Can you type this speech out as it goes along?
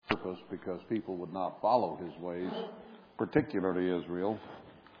us because people would not follow his ways, particularly Israel.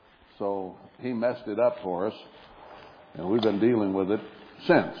 So he messed it up for us, and we've been dealing with it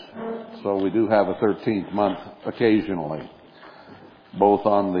since. So we do have a 13th month occasionally, both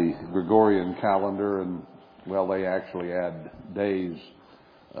on the Gregorian calendar and, well, they actually add days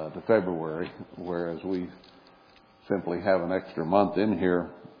to February, whereas we simply have an extra month in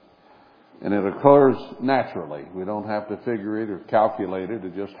here. And it occurs naturally. We don't have to figure it or calculate it.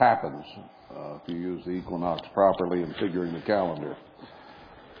 It just happens if you use the equinox properly in figuring the calendar.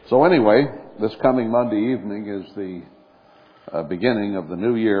 So anyway, this coming Monday evening is the beginning of the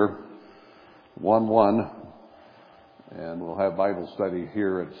new year, 1/1, and we'll have Bible study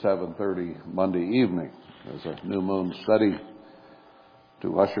here at 7:30 Monday evening as a new moon study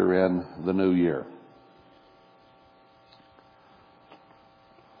to usher in the new year.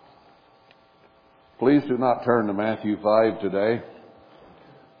 Please do not turn to Matthew 5 today.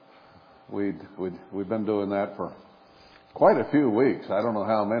 We've been doing that for quite a few weeks. I don't know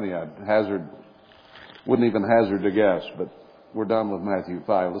how many. Wouldn't even hazard to guess, but we're done with Matthew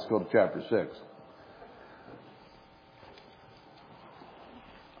 5. Let's go to chapter 6.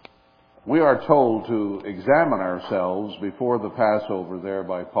 We are told to examine ourselves before the Passover there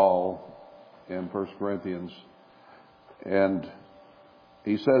by Paul in 1 Corinthians. And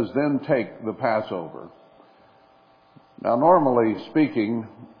he says, then take the Passover. Now, normally speaking,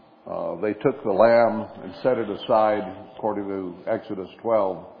 they took the lamb and set it aside, according to Exodus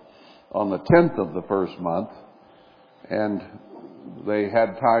 12, on the 10th of the first month. And they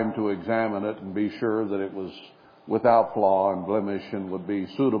had time to examine it and be sure that it was without flaw and blemish and would be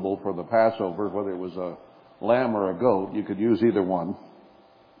suitable for the Passover, whether it was a lamb or a goat. You could use either one.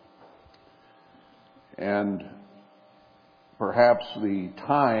 And perhaps the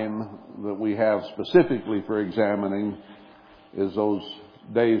time that we have specifically for examining is those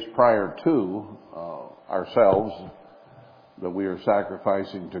days prior to ourselves that we are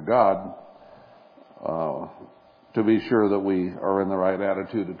sacrificing to God to be sure that we are in the right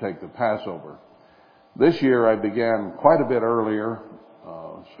attitude to take the Passover. This year I began quite a bit earlier,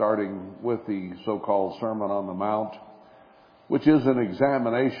 starting with the so-called Sermon on the Mount, which is an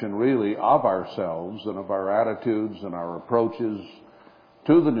examination really of ourselves and of our attitudes and our approaches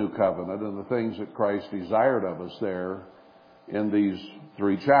to the new covenant and the things that Christ desired of us there in these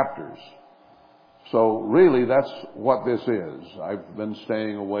 3 chapters. So really that's what this is. I've been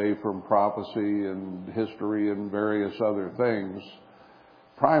staying away from prophecy and history and various other things,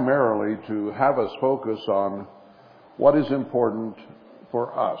 primarily to have us focus on what is important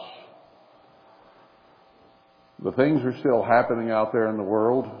for us. The things are still happening out there in the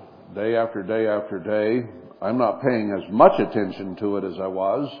world, day after day after day. I'm not paying as much attention to it as I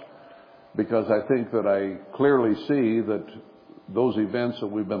was, because I think that I clearly see that those events that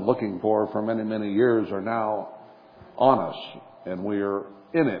we've been looking for many, many years are now on us, and we are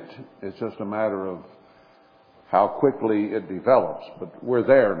in it. It's just a matter of how quickly it develops, but we're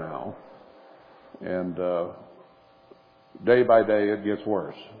there now. And day by day it gets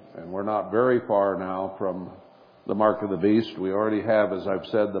worse, and we're not very far now from the mark of the beast. We already have, as I've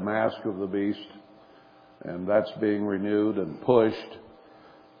said, the mask of the beast, and that's being renewed and pushed.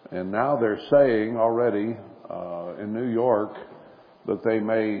 And now they're saying already in New York that they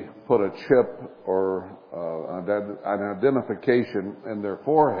may put a chip or an identification in their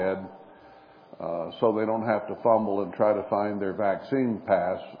forehead so they don't have to fumble and try to find their vaccine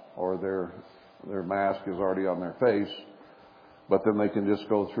pass, or their mask is already on their face, but then they can just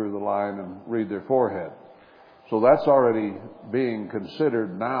go through the line and read their forehead. So that's already being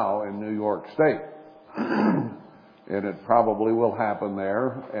considered now in New York State. And it probably will happen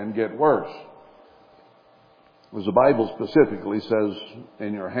there and get worse. As the Bible specifically says,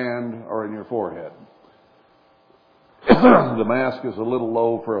 in your hand or in your forehead. The mask is a little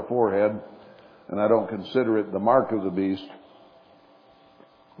low for a forehead, and I don't consider it the mark of the beast,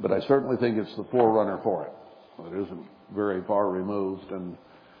 but I certainly think it's the forerunner for it. It isn't very far removed, and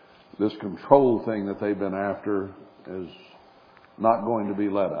this control thing that they've been after is not going to be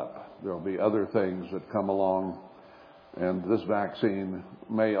let up. There will be other things that come along, and this vaccine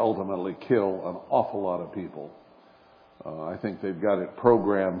may ultimately kill an awful lot of people. I think they've got it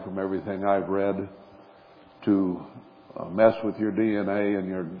programmed, from everything I've read, to mess with your DNA and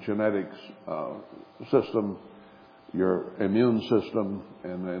your genetics system, your immune system,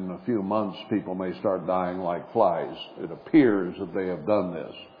 and in a few months people may start dying like flies. It appears that they have done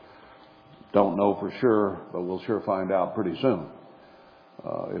this. Don't know for sure, but we'll sure find out pretty soon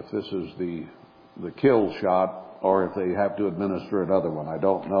if this is the kill shot or if they have to administer another one. I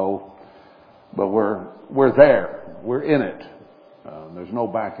don't know, but we're there. We're in it. There's no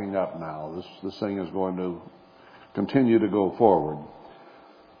backing up now. This thing is going to continue to go forward.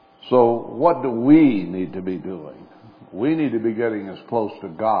 So what do we need to be doing? We need to be getting as close to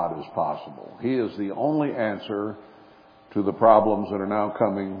God as possible. He is the only answer to the problems that are now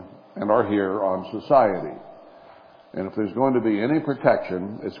coming and are here on society. And if there's going to be any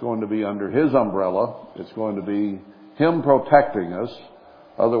protection, it's going to be under His umbrella. It's going to be Him protecting us.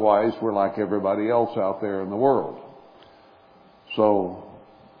 Otherwise, we're like everybody else out there in the world. So,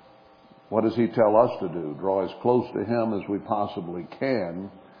 what does He tell us to do? Draw as close to Him as we possibly can.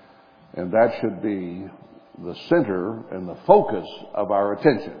 And that should be the center and the focus of our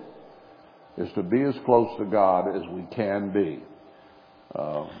attention, is to be as close to God as we can be.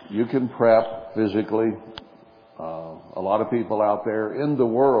 You can prep physically. A lot of people out there in the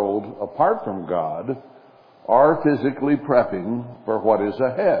world, apart from God, are physically prepping for what is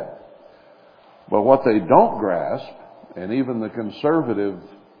ahead. But what they don't grasp, and even the conservative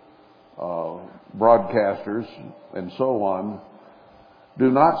broadcasters and so on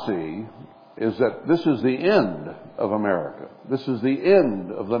do not see, is that this is the end of America. This is the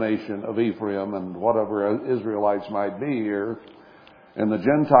end of the nation of Ephraim and whatever Israelites might be here. And the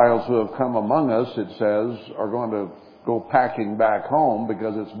Gentiles who have come among us, it says, are going to go packing back home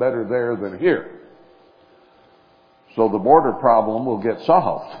because it's better there than here. So the border problem will get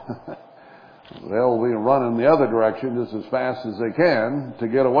solved. They'll be running the other direction just as fast as they can to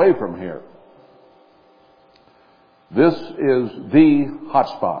get away from here. This is the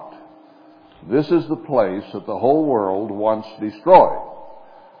hotspot. This is the place that the whole world wants destroyed.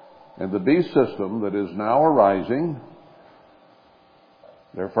 And the beast system that is now arising,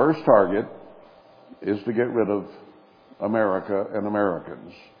 their first target is to get rid of America and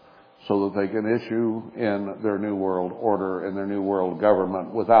Americans so that they can issue in their new world order and their new world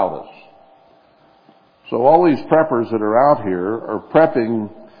government without us. So all these preppers that are out here are prepping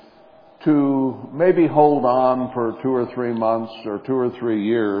to maybe hold on for 2 or 3 months or 2 or 3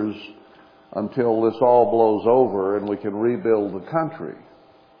 years until this all blows over and we can rebuild the country.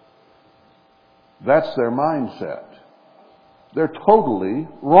 That's their mindset. They're totally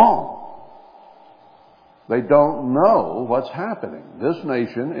wrong. They don't know what's happening. This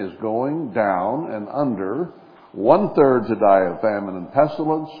nation is going down and under, 1/3 to die of famine and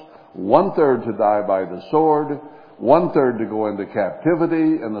pestilence, 1/3 to die by the sword, 1/3 to go into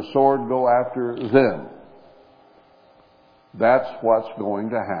captivity, and the sword go after them. That's what's going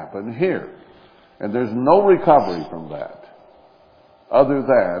to happen here. And there's no recovery from that, other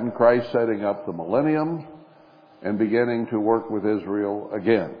than Christ setting up the millennium and beginning to work with Israel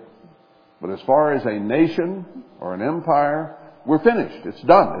again. But as far as a nation or an empire, we're finished. It's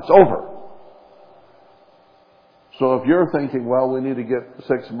done. It's over. So if you're thinking, well, we need to get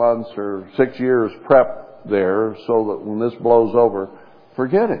 6 months or 6 years prep there so that when this blows over,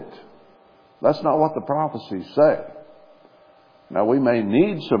 forget it. That's not what the prophecies say. Now, we may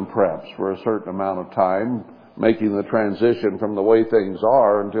need some preps for a certain amount of time, making the transition from the way things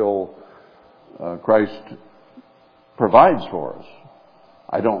are until Christ provides for us.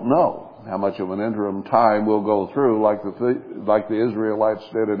 I don't know how much of an interim time we'll go through like the Israelites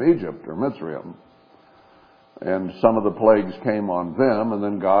did in Egypt or Mitzrayim. And some of the plagues came on them, and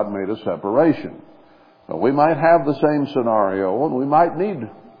then God made a separation. So we might have the same scenario, and we might need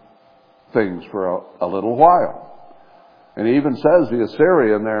things for a little while. And he even says the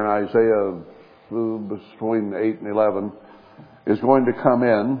Assyrian there in Isaiah between 8 and 11 is going to come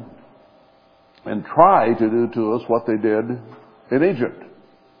in and try to do to us what they did in Egypt.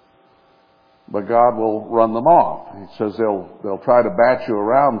 But God will run them off. He says they'll try to bat you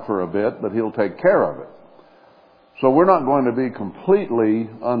around for a bit, but He'll take care of it. So we're not going to be completely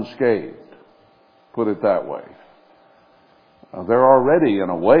unscathed, put it that way. They're already in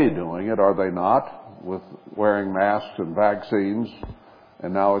a way doing it, are they not, with wearing masks and vaccines,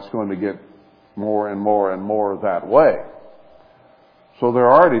 and now it's going to get more and more and more that way. So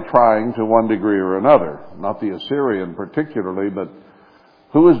they're already trying to one degree or another, not the Assyrian particularly, but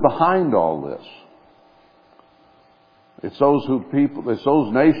who is behind all this? It's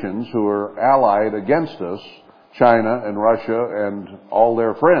those nations who are allied against us, China and Russia and all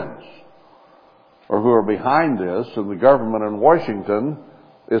their friends, or who are behind this, and the government in Washington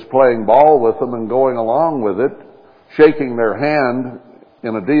is playing ball with them and going along with it, shaking their hand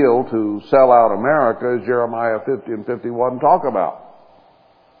in a deal to sell out America, as Jeremiah 50 and 51 talk about.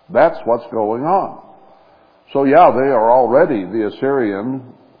 That's what's going on. So yeah, they are already, the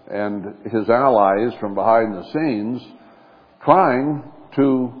Assyrian and his allies from behind the scenes, trying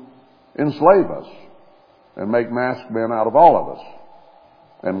to enslave us and make masked men out of all of us,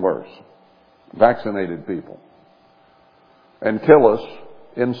 and worse, vaccinated people. and kill us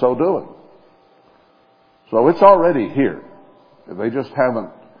in so doing. So it's already here. They just haven't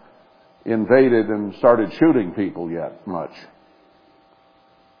invaded and started shooting people yet much.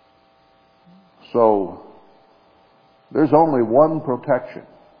 So there's only one protection,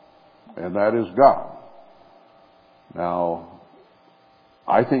 and that is God. Now,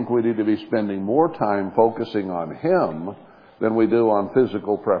 I think we need to be spending more time focusing on Him than we do on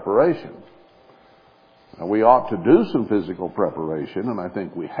physical preparation. Now, we ought to do some physical preparation, and I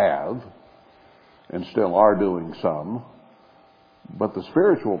think we have, and still are doing some. But the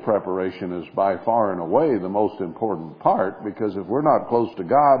spiritual preparation is by far and away the most important part, because if we're not close to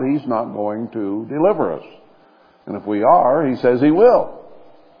God, He's not going to deliver us. And if we are, He says He will.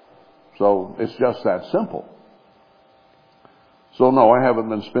 So it's just that simple. So no, I haven't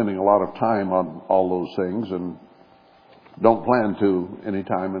been spending a lot of time on all those things, and don't plan to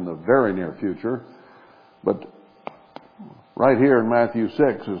anytime in the very near future. But right here in Matthew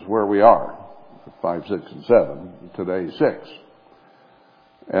 6 is where we are. 5, 6, and 7. Today 6.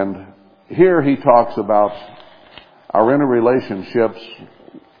 And here he talks about our interrelationships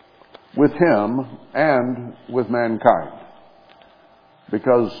with Him and with mankind.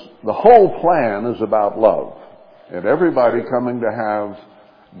 Because the whole plan is about love. And everybody coming to have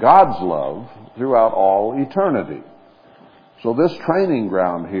God's love throughout all eternity. So this training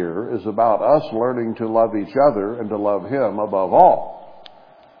ground here is about us learning to love each other and to love Him above all.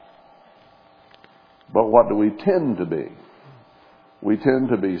 But what do we tend to be? We tend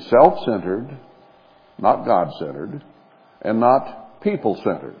to be self-centered, not God-centered, and not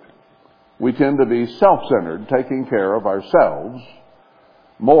people-centered. We tend to be self-centered, taking care of ourselves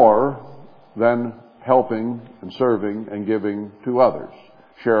more than helping and serving and giving to others,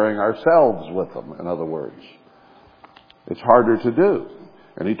 sharing ourselves with them, in other words. It's harder to do.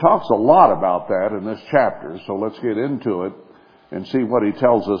 And he talks a lot about that in this chapter, so let's get into it and see what he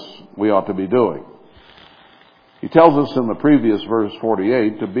tells us we ought to be doing. He tells us in the previous verse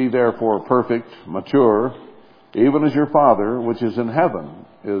 48, to be therefore perfect, mature, even as your Father, which is in heaven,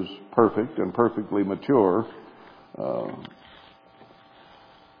 is perfect and perfectly mature. So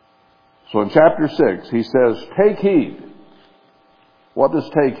in chapter 6, he says, take heed. What does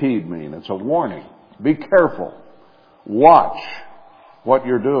take heed mean? It's a warning. Be careful. Watch what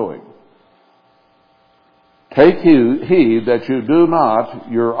you're doing. Take heed that you do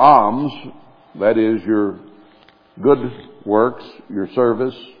not your alms, that is your good works, your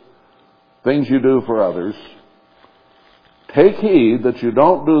service, things you do for others. Take heed that you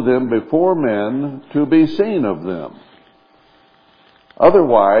don't do them before men to be seen of them.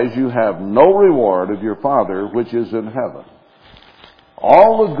 Otherwise, you have no reward of your Father which is in heaven.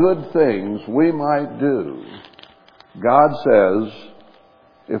 All the good things we might do, God says,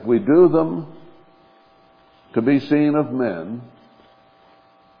 if we do them to be seen of men,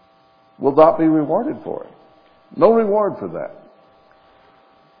 will not be rewarded for it. No reward for that.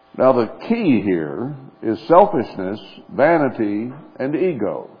 Now the key here is selfishness, vanity, and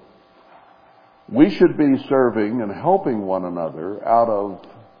ego. We should be serving and helping one another out of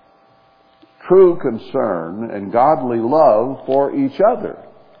true concern and godly love for each other.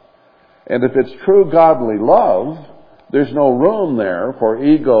 And if it's true godly love, there's no room there for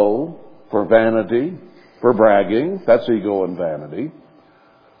ego, for vanity, for bragging. That's ego and vanity.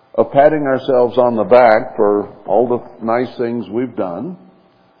 Of patting ourselves on the back for all the nice things we've done.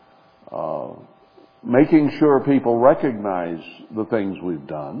 Making sure people recognize the things we've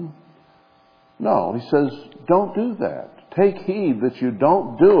done. No, he says, don't do that. Take heed that you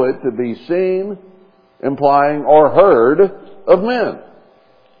don't do it to be seen, implying, or heard of men.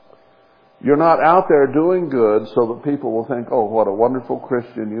 You're not out there doing good so that people will think, oh, what a wonderful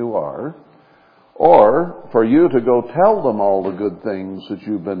Christian you are. Or for you to go tell them all the good things that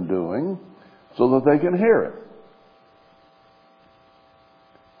you've been doing so that they can hear it.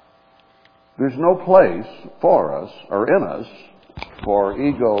 There's no place for us, or in us, for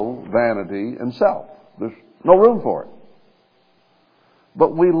ego, vanity, and self. There's no room for it.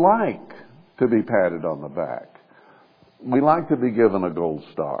 But we like to be patted on the back. We like to be given a gold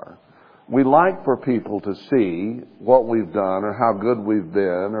star. We like for people to see what we've done or how good we've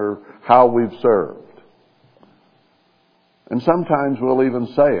been or how we've served. And sometimes we'll even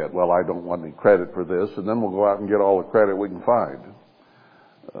say it, well, I don't want any credit for this, and then we'll go out and get all the credit we can find.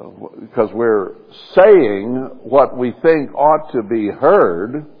 Because we're saying what we think ought to be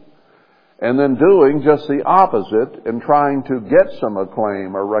heard and then doing just the opposite and trying to get some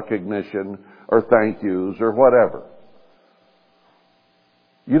acclaim or recognition or thank yous or whatever.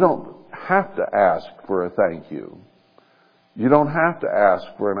 You don't have to ask for a thank you. You don't have to ask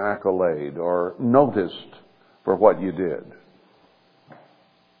for an accolade or noticed for what you did.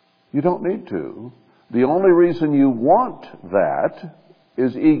 You don't need to. The only reason you want that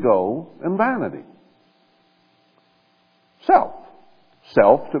is ego and vanity. Self.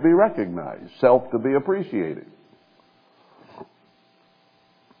 Self to be recognized. Self to be appreciated.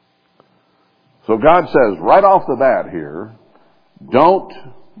 So God says right off the bat here, don't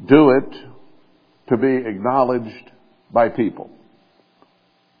do it to be acknowledged by people.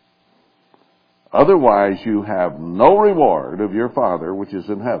 Otherwise you have no reward of your Father which is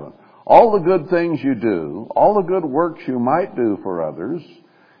in heaven. All the good things you do, all the good works you might do for others,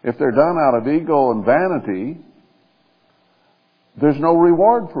 if they're done out of ego and vanity, there's no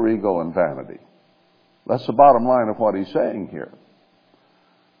reward for ego and vanity. That's the bottom line of what he's saying here.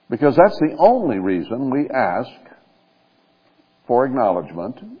 Because that's the only reason we ask for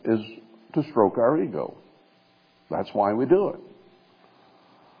acknowledgement, is to stroke our ego. That's why we do it.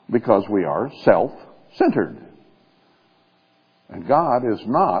 Because we are self-centered. And God is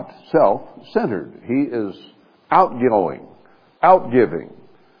not self-centered. He is outgoing, outgiving,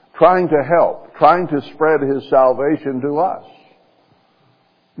 trying to help, trying to spread His salvation to us.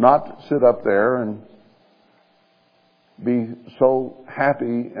 Not sit up there and be so happy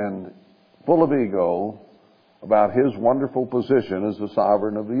and full of ego about His wonderful position as the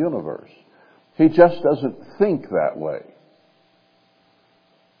sovereign of the universe. He just doesn't think that way.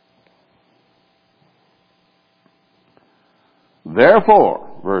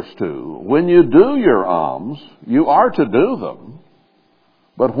 Therefore, verse 2, when you do your alms, you are to do them,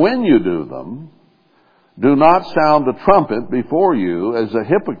 but when you do them, do not sound the trumpet before you as the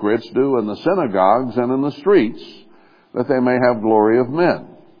hypocrites do in the synagogues and in the streets, that they may have glory of men.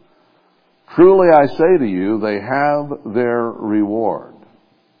 Truly I say to you, they have their reward.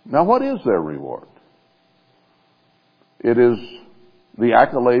 Now what is their reward? It is the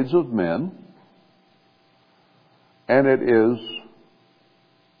accolades of men, and it is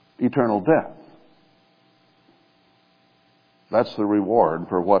eternal death. That's the reward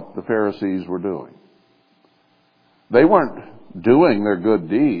for what the Pharisees were doing. They weren't doing their good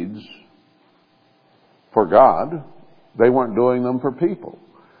deeds for God. They weren't doing them for people.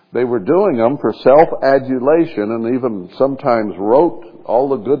 They were doing them for self-adulation, and even sometimes wrote all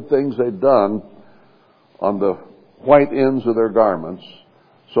the good things they'd done on the white ends of their garments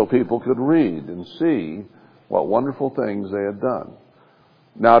so people could read and see what wonderful things they had done.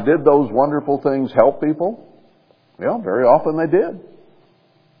 Now, did those wonderful things help people? Yeah, very often they did.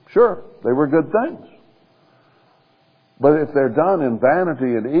 Sure, they were good things. But if they're done in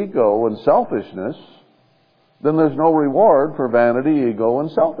vanity and ego and selfishness, then there's no reward for vanity, ego, and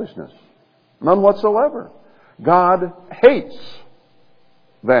selfishness. None whatsoever. God hates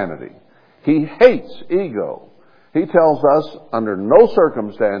vanity. He hates ego. He tells us under no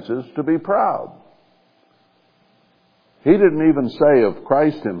circumstances to be proud. He didn't even say of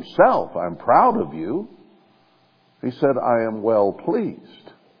Christ Himself, I'm proud of you. He said, I am well pleased.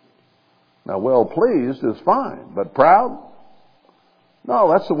 Now, well pleased is fine, but proud?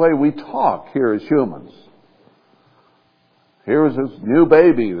 No, that's the way we talk here as humans. Here's this new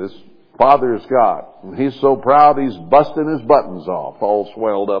baby this father's got, and he's so proud he's busting his buttons off, all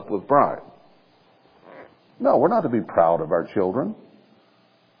swelled up with pride. No, we're not to be proud of our children.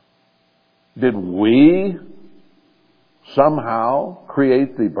 Did we somehow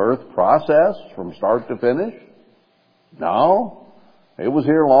create the birth process from start to finish? No. It was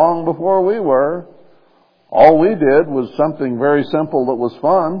here long before we were. All we did was something very simple that was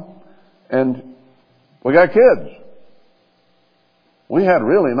fun, and we got kids. We had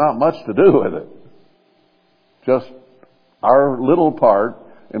really not much to do with it. Just our little part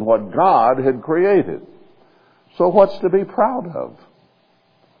in what God had created. So what's to be proud of?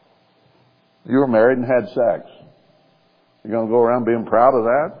 You were married and had sex. You're going to go around being proud of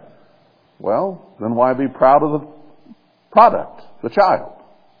that? Well, then why be proud of the product, the child?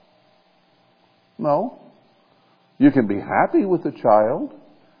 No. You can be happy with the child.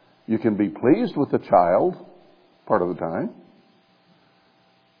 You can be pleased with the child part of the time.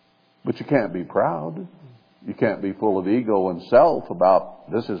 But you can't be proud. You can't be full of ego and self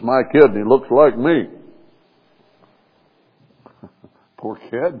about, this is my kid and he looks like me. Poor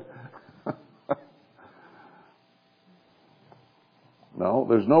kid. No,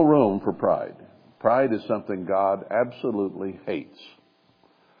 there's no room for pride. Pride is something God absolutely hates.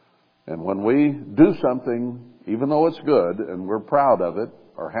 And when we do something, even though it's good, and we're proud of it,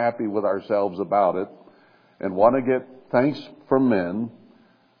 or happy with ourselves about it, and want to get thanks from men,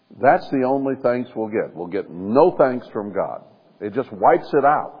 that's the only thanks we'll get. We'll get no thanks from God. It just wipes it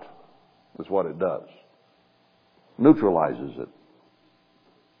out, is what it does. Neutralizes it.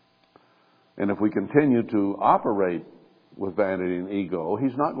 And if we continue to operate with vanity and ego.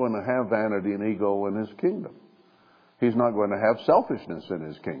 He's not going to have vanity and ego in his kingdom. He's not going to have selfishness in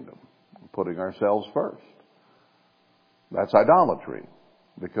his kingdom, putting ourselves first. That's idolatry,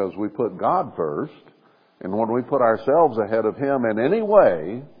 because we put God first, and when we put ourselves ahead of him in any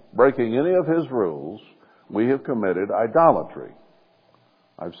way, breaking any of his rules, we have committed idolatry.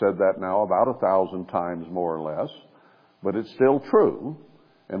 I've said that now about 1,000 times more or less, but it's still true,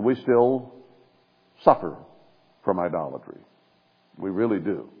 and we still suffer from idolatry. We really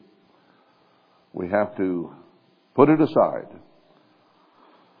do. We have to put it aside.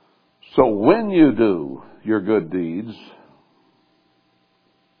 So when you do your good deeds,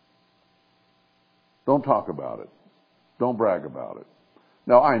 don't talk about it. Don't brag about it.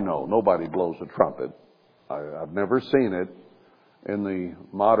 Now, I know nobody blows a trumpet. I've never seen it in the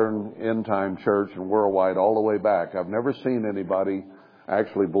modern end-time church and worldwide all the way back. I've never seen anybody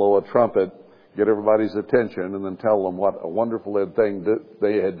actually blow a trumpet, get everybody's attention, and then tell them what a wonderful thing that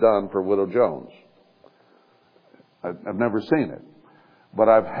they had done for Widow Jones. I've never seen it. But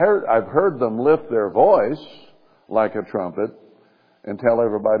I've heard them lift their voice like a trumpet and tell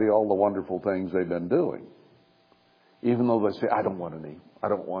everybody all the wonderful things they've been doing. Even though they say, I don't want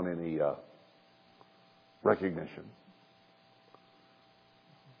any recognition.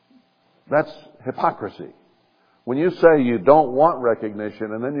 That's hypocrisy. When you say you don't want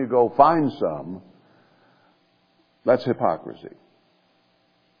recognition and then you go find some, that's hypocrisy.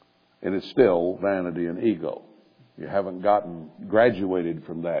 And it's still vanity and ego. You haven't graduated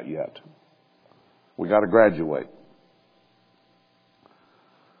from that yet. We got to graduate.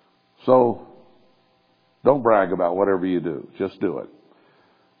 So, don't brag about whatever you do. Just do it.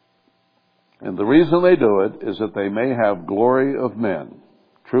 And the reason they do it is that they may have glory of men.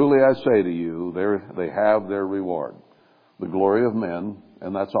 Truly I say to you, they have their reward. The glory of men,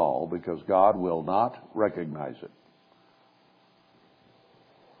 and that's all, because God will not recognize it.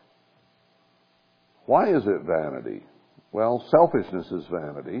 Why is it vanity? Well, selfishness is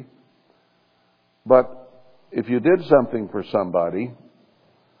vanity. But if you did something for somebody,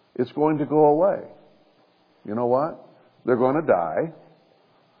 it's going to go away. You know what? They're going to die,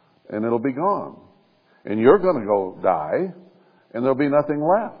 and it'll be gone. And you're going to go die, and there'll be nothing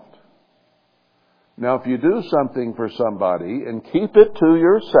left. Now, if you do something for somebody and keep it to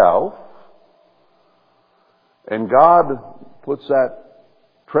yourself, and God puts that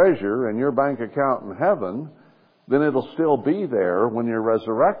treasure in your bank account in heaven, then it'll still be there when you're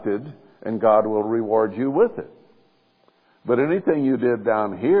resurrected, and God will reward you with it. But anything you did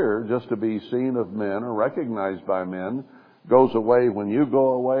down here just to be seen of men or recognized by men goes away when you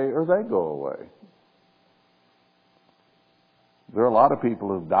go away or they go away. There are a lot of people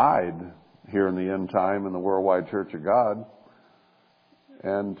who've died here in the end time in the worldwide Church of God,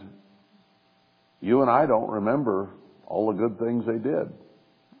 and you and I don't remember all the good things they did.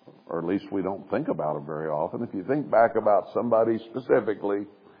 Or at least we don't think about them very often. If you think back about somebody specifically,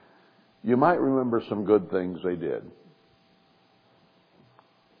 you might remember some good things they did.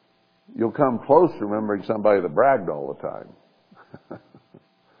 You'll come close to remembering somebody that bragged all the time.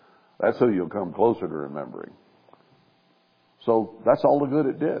 That's who you'll come closer to remembering. So that's all the good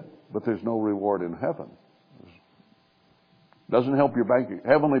it did, but there's no reward in heaven. Doesn't help your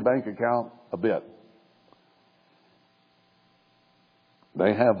heavenly bank account a bit.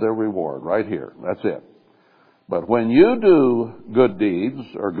 They have their reward right here. That's it. But when you do good deeds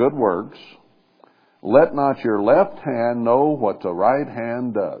or good works, let not your left hand know what the right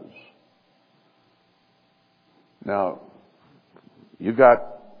hand does. Now, you got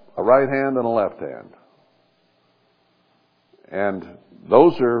a right hand and a left hand. And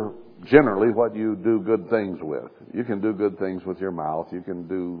those are generally what you do good things with. You can do good things with your mouth.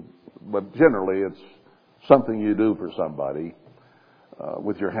 But generally it's something you do for somebody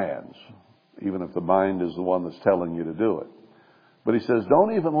with your hands, even if the mind is the one that's telling you to do it. But he says,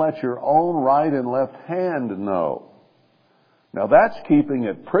 don't even let your own right and left hand know. Now that's keeping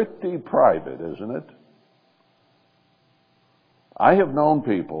it pretty private, isn't it? I have known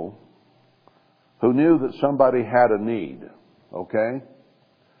people who knew that somebody had a need, okay?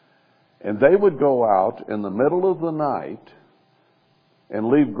 And they would go out in the middle of the night and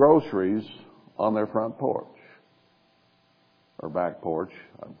leave groceries on their front porch. Or back porch,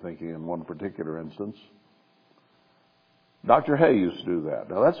 I'm thinking in one particular instance. Dr. Hay used to do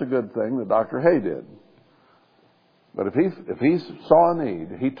that. Now that's a good thing that Dr. Hay did. But if he saw a need,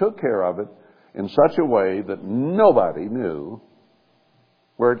 he took care of it in such a way that nobody knew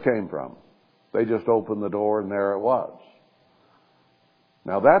where it came from. They just opened the door and there it was.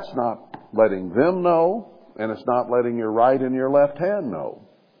 Now that's not letting them know, and it's not letting your right and your left hand know.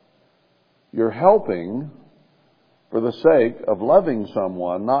 You're helping for the sake of loving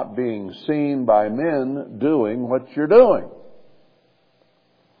someone, not being seen by men doing what you're doing.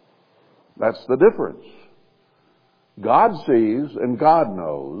 That's the difference. God sees and God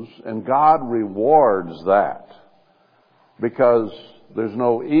knows, and God rewards that, because there's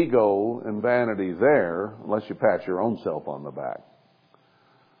no ego and vanity there unless you pat your own self on the back.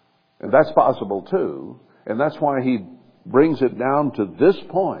 And that's possible too, and that's why he brings it down to this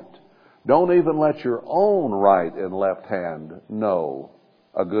point. Don't even let your own right and left hand know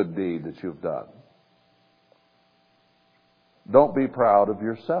a good deed that you've done. Don't be proud of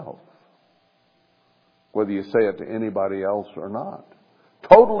yourself, whether you say it to anybody else or not.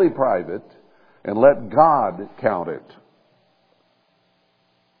 Totally private, and let God count it.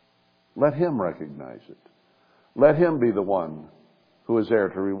 Let Him recognize it. Let Him be the one who is there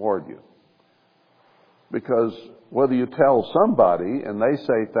to reward you. Because whether you tell somebody and they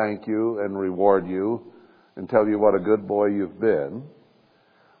say thank you and reward you and tell you what a good boy you've been,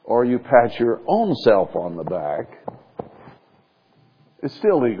 or you pat your own self on the back, it's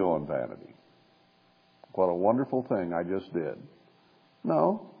still ego and vanity. What a wonderful thing I just did.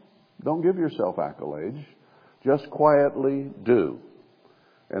 No, don't give yourself accolades. Just quietly do.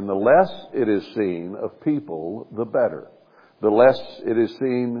 And the less it is seen of people, the better. The less it is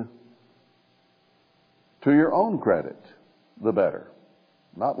seen to your own credit, the better.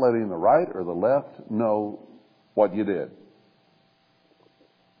 Not letting the right or the left know what you did.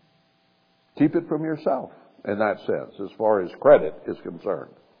 Keep it from yourself in that sense, as far as credit is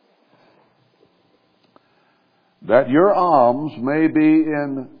concerned. That your alms may be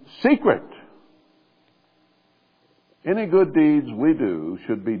in secret. Any good deeds we do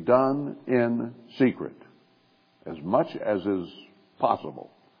should be done in secret, as much as is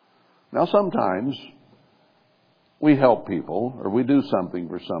possible. Now sometimes we help people, or we do something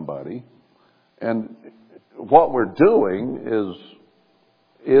for somebody, and what we're doing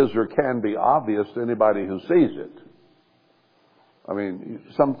is or can be obvious to anybody who sees it. I mean,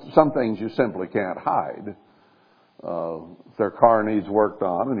 some things you simply can't hide. If their car needs worked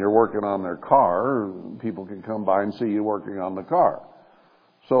on and you're working on their car, people can come by and see you working on the car.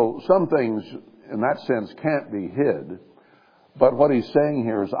 So some things in that sense can't be hid. But what he's saying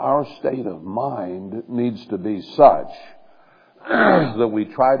here is our state of mind needs to be such that we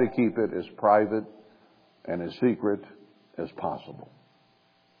try to keep it as private and as secret as possible.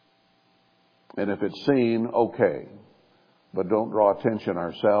 And if it's seen, okay. But don't draw attention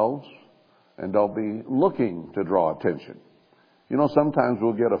ourselves, and don't be looking to draw attention. You know, sometimes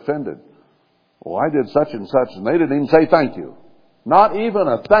we'll get offended. Well, I did such and such, and they didn't even say thank you. Not even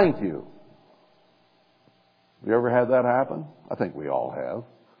a thank you. Have you ever had that happen? I think we all have.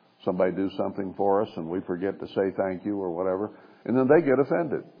 Somebody do something for us and we forget to say thank you or whatever, and then they get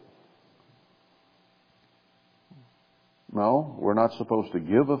offended. No, we're not supposed to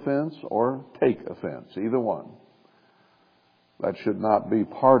give offense or take offense, either one. That should not be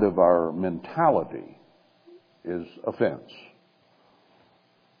part of our mentality, is offense.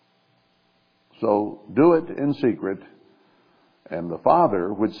 So do it in secret, and the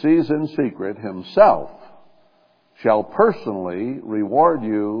Father, which sees in secret himself, shall personally reward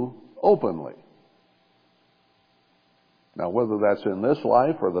you openly. Now, whether that's in this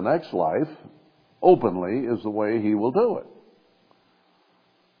life or the next life, openly is the way he will do it.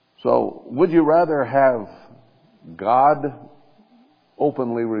 So, would you rather have God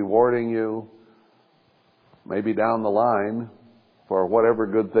openly rewarding you, maybe down the line, for whatever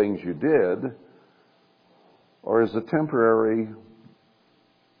good things you did, or is a temporary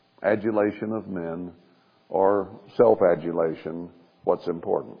adulation of men or self-adulation what's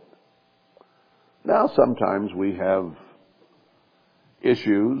important? Now, sometimes we have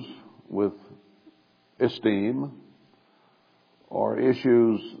issues with esteem or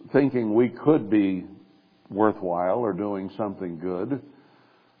issues thinking we could be worthwhile or doing something good.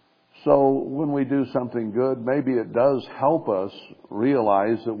 So when we do something good, maybe it does help us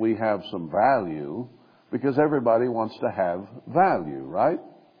realize that we have some value, because everybody wants to have value, right?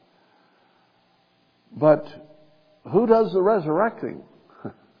 But who does the resurrecting?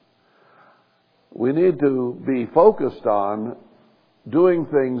 We need to be focused on doing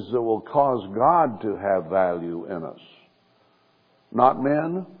things that will cause God to have value in us, not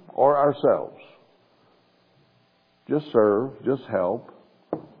men or ourselves. Just serve, just help.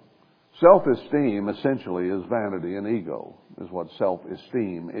 Self-esteem essentially is vanity and ego, is what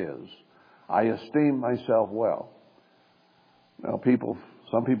self-esteem is. I esteem myself well. Now,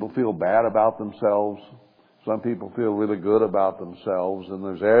 some people feel bad about themselves. Some people feel really good about themselves, and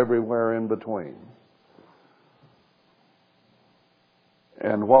there's everywhere in between.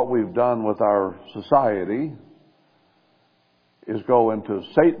 And what we've done with our society is go into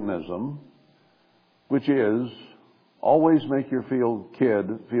Satanism, which is always make your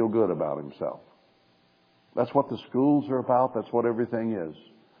kid feel good about himself. That's what the schools are about. That's what everything is.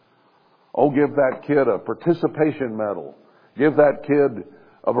 Oh, give that kid a participation medal. Give that kid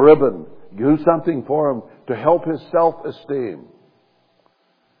a ribbon. Do something for him to help his self-esteem.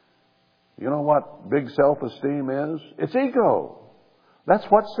 You know what big self-esteem is? It's ego. That's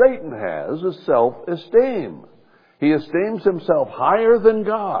what Satan has, is self-esteem. He esteems himself higher than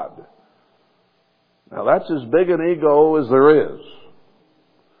God. Now that's as big an ego as there is.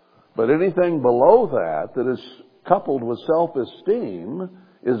 But anything below that that is coupled with self-esteem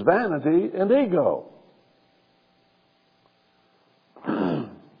is vanity and ego.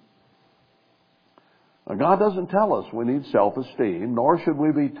 Now, God doesn't tell us we need self-esteem, nor should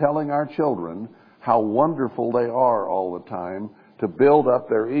we be telling our children how wonderful they are all the time to build up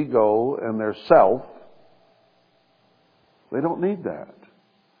their ego and their self. They don't need that.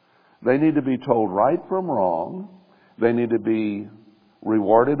 They need to be told right from wrong. They need to be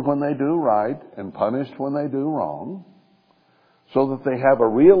rewarded when they do right and punished when they do wrong, so that they have a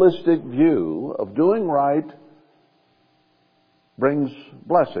realistic view of doing right brings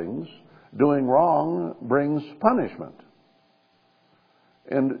blessings, doing wrong brings punishment.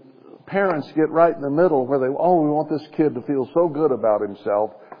 And parents get right in the middle where we want this kid to feel so good about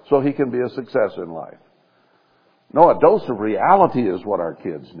himself so he can be a success in life. No, a dose of reality is what our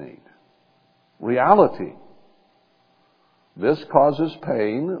kids need. Reality. This causes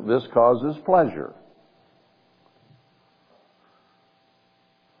pain, this causes pleasure.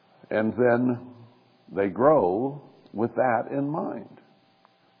 And then they grow with that in mind.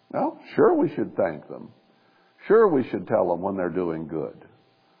 Now, sure we should thank them. Sure we should tell them when they're doing good.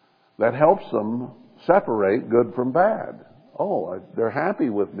 That helps them separate good from bad. Oh, they're happy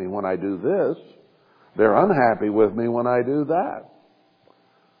with me when I do this. They're unhappy with me when I do that.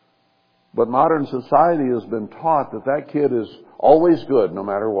 But modern society has been taught that kid is always good no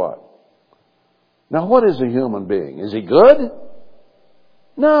matter what. Now, what is a human being? Is he good?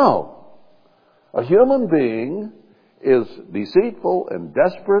 No. A human being is deceitful and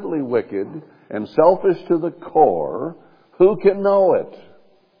desperately wicked and selfish to the core. Who can know it?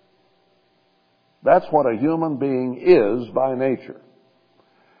 That's what a human being is by nature.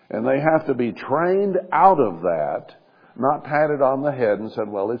 And they have to be trained out of that, not patted on the head and said,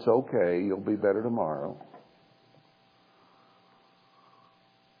 well, it's okay, you'll be better tomorrow.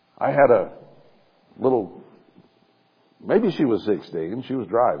 I had a little, maybe she was 16, she was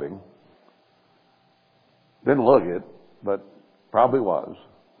driving. Didn't look it, but probably was.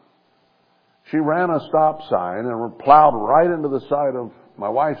 She ran a stop sign and plowed right into the side of my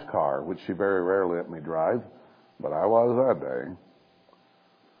wife's car, which she very rarely let me drive, but I was that day.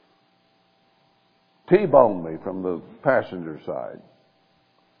 T-boned me from the passenger side.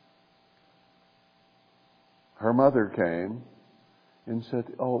 Her mother came and said,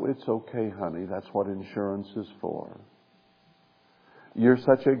 oh, it's okay, honey. That's what insurance is for. You're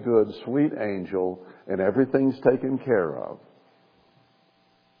such a good, sweet angel, and everything's taken care of.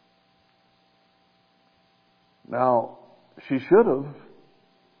 Now, she should have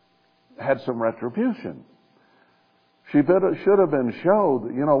had some retribution. She should have been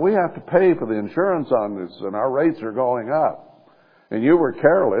showed, we have to pay for the insurance on this, and our rates are going up. And you were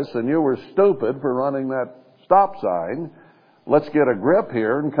careless, and you were stupid for running that stop sign. Let's get a grip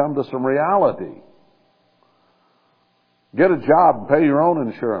here and come to some reality. Get a job and pay your own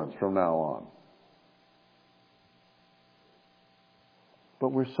insurance from now on. But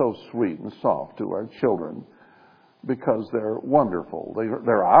we're so sweet and soft to our children because they're wonderful.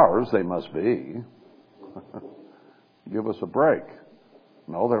 They're ours, they must be. Give us a break.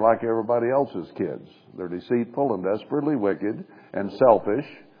 No, they're like everybody else's kids. They're deceitful and desperately wicked and selfish,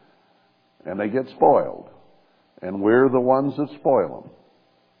 and they get spoiled. And we're the ones that spoil them.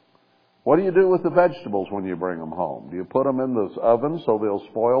 What do you do with the vegetables when you bring them home? Do you put them in the oven so they'll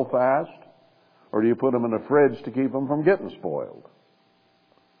spoil fast? Or do you put them in the fridge to keep them from getting spoiled?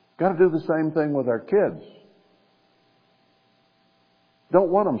 Got to do the same thing with our kids. Don't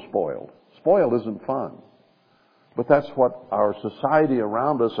want them spoiled. Spoiled isn't fun. But that's what our society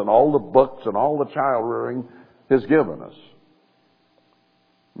around us and all the books and all the child rearing has given us.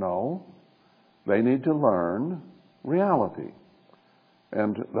 No, they need to learn reality.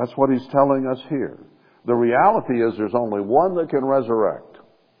 And that's what he's telling us here. The reality is there's only one that can resurrect.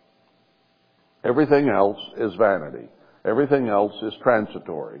 Everything else is vanity. Everything else is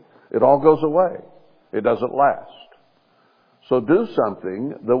transitory. It all goes away. It doesn't last. So do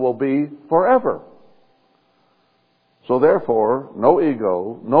something that will be forever. So therefore, no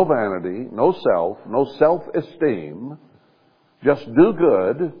ego, no vanity, no self-esteem. Just do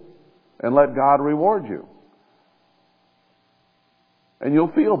good and let God reward you. And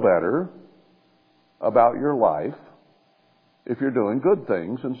you'll feel better about your life if you're doing good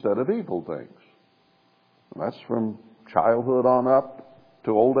things instead of evil things. And that's from childhood on up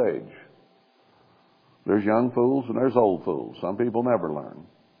to old age. There's young fools and there's old fools. Some people never learn.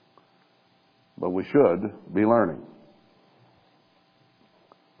 But we should be learning.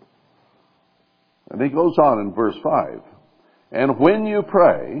 And he goes on in verse 5. And when you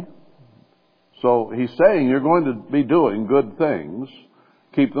pray, so he's saying you're going to be doing good things,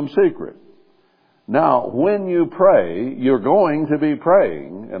 keep them secret. Now, when you pray, you're going to be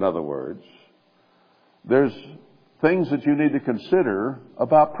praying, in other words. There's things that you need to consider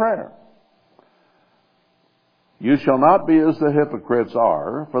about prayer. You shall not be as the hypocrites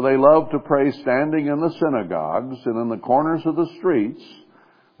are, for they love to pray standing in the synagogues and in the corners of the streets,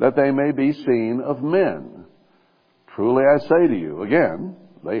 that they may be seen of men. Truly I say to you, again,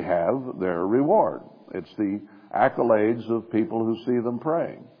 they have their reward. It's the accolades of people who see them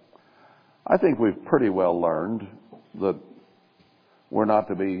praying. I think we've pretty well learned that we're not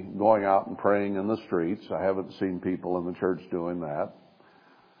to be going out and praying in the streets. I haven't seen people in the church doing that.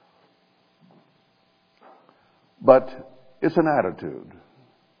 But it's an attitude.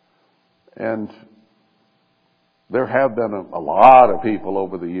 And there have been a lot of people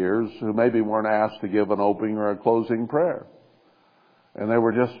over the years who maybe weren't asked to give an opening or a closing prayer. And they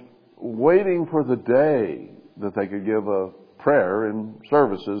were just waiting for the day that they could give a prayer in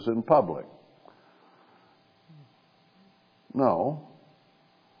services in public. No,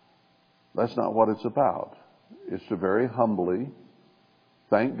 that's not what it's about. It's to very humbly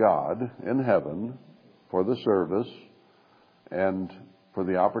thank God in heaven for the service and for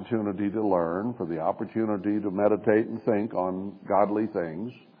the opportunity to learn, for the opportunity to meditate and think on godly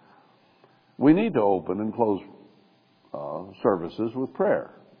things. We need to open and close services with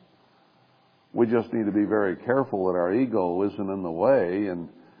prayer. We just need to be very careful that our ego isn't in the way. And,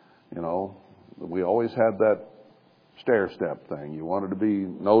 we always had that stair-step thing. You wanted to be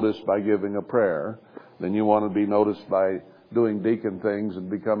noticed by giving a prayer. Then you wanted to be noticed by doing deacon things and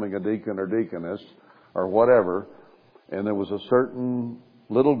becoming a deacon or deaconess or whatever. And there was a certain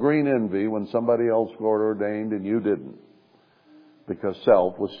little green envy when somebody else got ordained and you didn't, because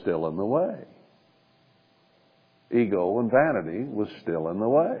self was still in the way. Ego and vanity was still in the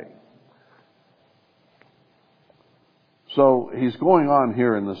way. So he's going on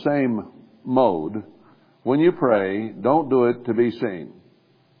here in the same mode. When you pray, don't do it to be seen.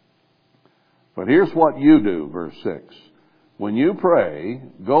 But here's what you do, verse 6. When you pray,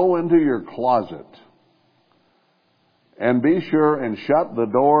 go into your closet and be sure and shut the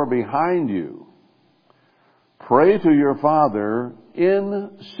door behind you. Pray to your Father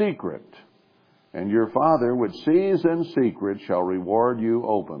in secret, and your Father which sees in secret shall reward you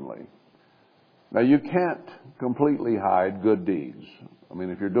openly. Now, you can't completely hide good deeds. I mean,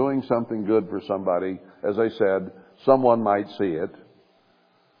 if you're doing something good for somebody, as I said, someone might see it,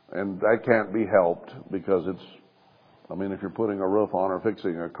 and that can't be helped because if you're putting a roof on or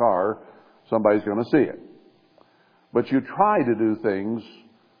fixing a car, somebody's going to see it. But you try to do things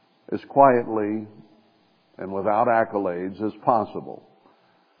as quietly and without accolades as possible.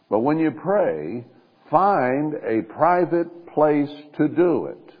 But when you pray, find a private place to do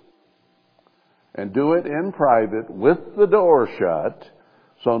it. And do it in private with the door shut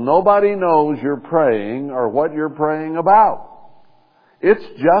so nobody knows you're praying or what you're praying about. It's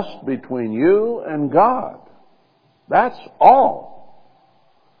just between you and God. That's all.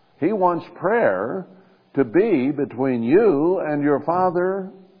 He wants prayer to be between you and your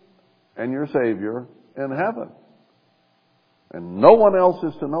Father and your Savior in heaven. And no one else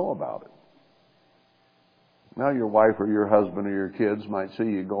is to know about it. Now your wife or your husband or your kids might see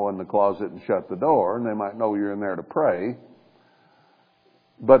you go in the closet and shut the door, and they might know you're in there to pray,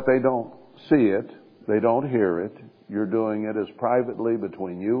 but they don't see it, they don't hear it. You're doing it as privately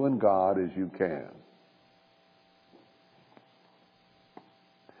between you and God as you can.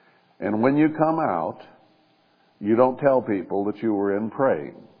 And when you come out, you don't tell people that you were in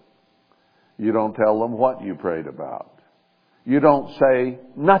praying. You don't tell them what you prayed about. You don't say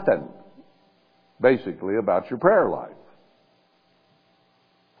nothing, basically, about your prayer life.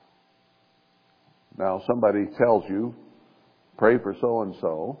 Now, somebody tells you, pray for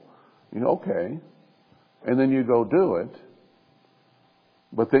so-and-so. Okay. And then you go do it.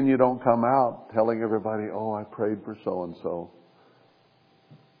 But then you don't come out telling everybody, I prayed for so-and-so.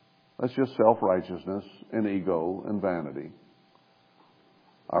 That's just self-righteousness and ego and vanity.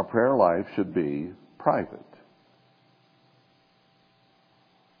 Our prayer life should be private.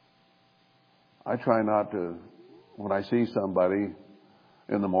 I try not to, when I see somebody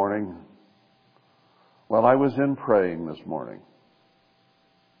in the morning, well, I was in praying this morning.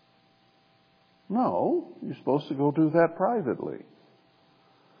 No, you're supposed to go do that privately.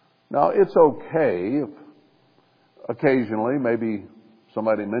 Now, it's okay if occasionally maybe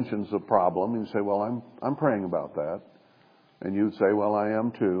somebody mentions a problem and you say, well, I'm praying about that. And you'd say, well, I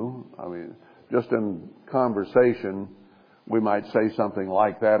am too. I mean, just in conversation, we might say something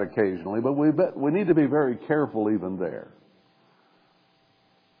like that occasionally, but we need to be very careful even there.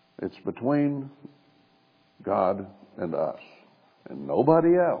 It's between God and us and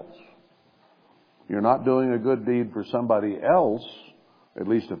nobody else. You're not doing a good deed for somebody else, at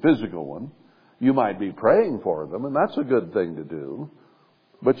least a physical one. You might be praying for them, and that's a good thing to do,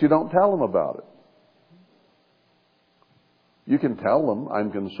 but you don't tell them about it. You can tell them,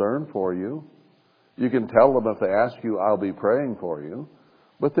 I'm concerned for you. You can tell them if they ask you, I'll be praying for you.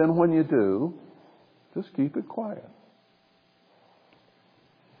 But then when you do, just keep it quiet.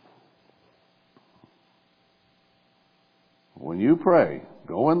 When you pray,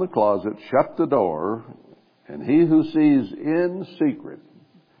 go in the closet, shut the door, and he who sees in secret,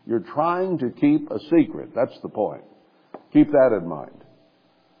 you're trying to keep a secret. That's the point. Keep that in mind.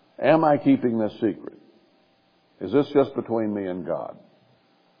 Am I keeping this secret? Is this just between me and God?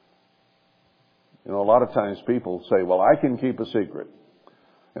 You know, a lot of times people say, well, I can keep a secret,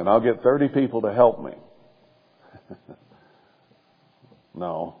 and I'll get 30 people to help me.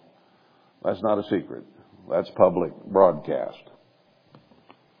 No, that's not a secret. That's public broadcast.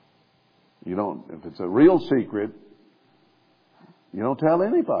 You don't, if it's a real secret, you don't tell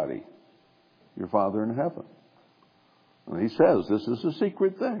anybody, your Father in heaven. And he says this is a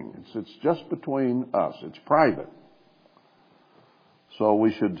secret thing. It's just between us. It's private. So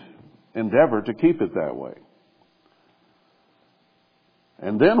we should endeavor to keep it that way.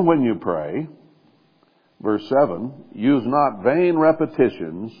 And then when you pray, verse 7, use not vain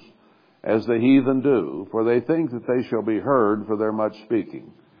repetitions as the heathen do, for they think that they shall be heard for their much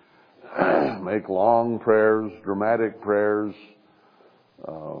speaking. Make long prayers, dramatic prayers,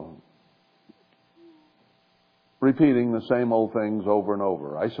 repeating the same old things over and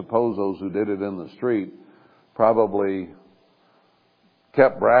over. I suppose those who did it in the street probably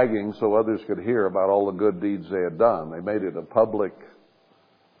kept bragging so others could hear about all the good deeds they had done. They made it a public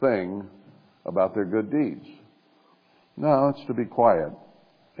thing about their good deeds. No, it's to be quiet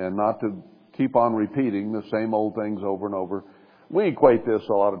and not to keep on repeating the same old things over and over. We equate this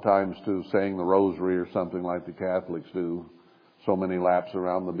a lot of times to saying the rosary or something like the Catholics do, so many laps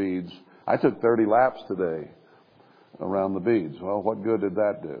around the beads. I took 30 laps today around the beads. Well, what good did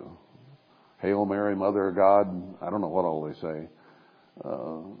that do? Hail Mary, Mother of God. I don't know what all they say.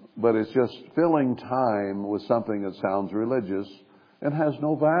 But it's just filling time with something that sounds religious and has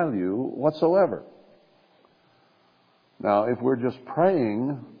no value whatsoever. Now, if we're just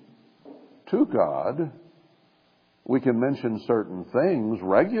praying to God, we can mention certain things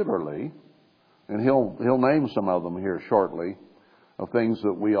regularly, and he'll name some of them here shortly, of things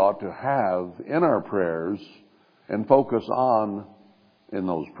that we ought to have in our prayers and focus on in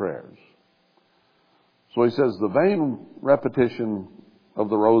those prayers. So he says the vain repetition of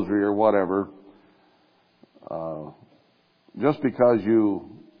the rosary or whatever, just because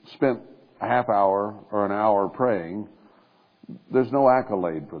you spent a half hour or an hour praying, there's no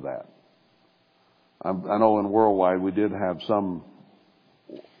accolade for that. I know in Worldwide we did have some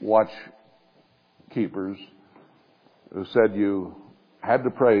watch keepers who said you had to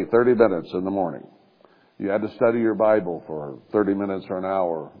pray 30 minutes in the morning. You had to study your Bible for 30 minutes or an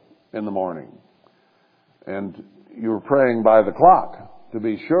hour in the morning. And you were praying by the clock to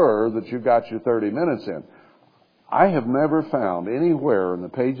be sure that you got your 30 minutes in. I have never found anywhere in the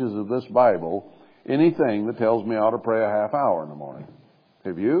pages of this Bible anything that tells me I ought to pray a half hour in the morning.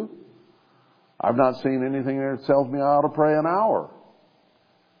 Have you? I've not seen anything there that tells me I ought to pray an hour.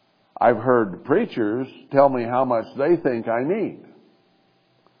 I've heard preachers tell me how much they think I need.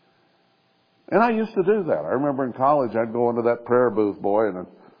 And I used to do that. I remember in college I'd go into that prayer booth, boy, and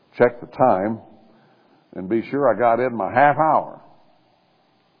I'd check the time and be sure I got in my half hour.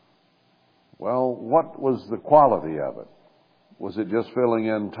 Well, what was the quality of it? Was it just filling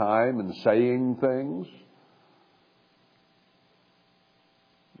in time and saying things?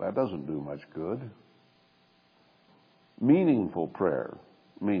 That doesn't do much good. Meaningful prayer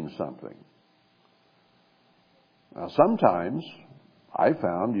means something. Now, sometimes I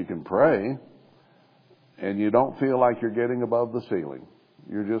found you can pray and you don't feel like you're getting above the ceiling.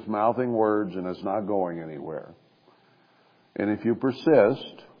 You're just mouthing words and it's not going anywhere. And if you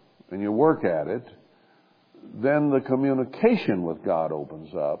persist and you work at it, then the communication with God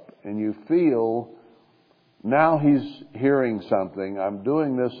opens up and you feel Now he's hearing something. I'm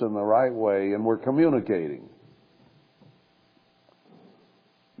doing this in the right way, and we're communicating.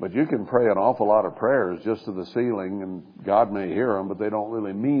 But you can pray an awful lot of prayers just to the ceiling, and God may hear them, but they don't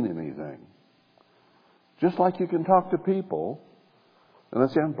really mean anything. Just like you can talk to people, and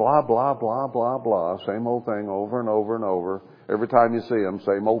it's in blah, blah, blah, blah, blah, same old thing over and over and over. Every time you see them,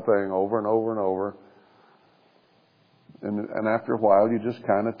 same old thing over and over and over. And after a while, you just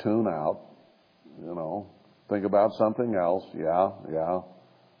kind of tune out, think about something else. Yeah,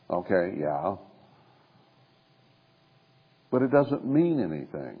 okay, yeah. But it doesn't mean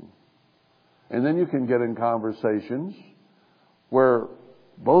anything. And then you can get in conversations where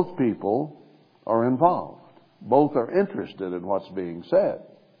both people are involved. Both are interested in what's being said.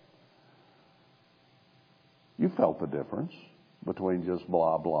 You felt the difference between just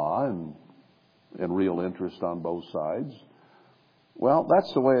blah, blah and real interest on both sides. Well,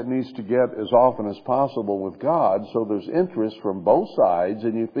 that's the way it needs to get as often as possible with God, so there's interest from both sides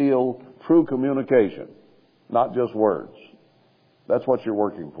and you feel true communication, not just words. That's what you're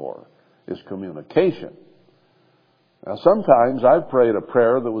working for, is communication. Now, sometimes I've prayed a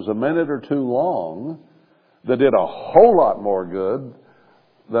prayer that was a minute or two long that did a whole lot more good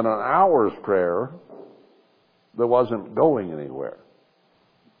than an hour's prayer that wasn't going anywhere.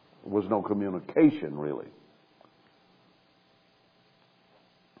 There was no communication, really.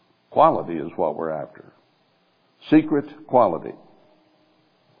 Quality is what we're after. Secret quality.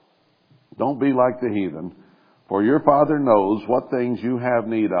 Don't be like the heathen, for your Father knows what things you have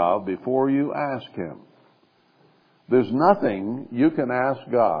need of before you ask Him. There's nothing you can ask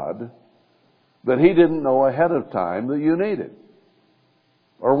God that He didn't know ahead of time that you needed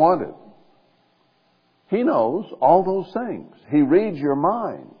or wanted. He knows all those things. He reads your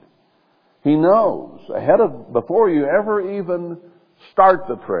mind. He knows before you ever even start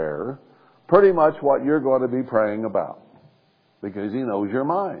the prayer, pretty much what you're going to be praying about, because He knows your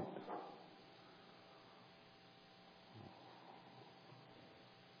mind.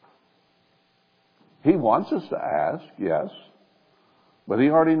 He wants us to ask, yes, but He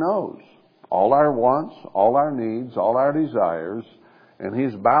already knows all our wants, all our needs, all our desires, and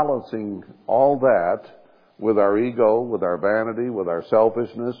He's balancing all that with our ego, with our vanity, with our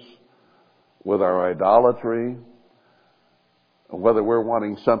selfishness, with our idolatry, whether we're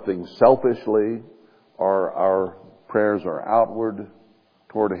wanting something selfishly or our prayers are outward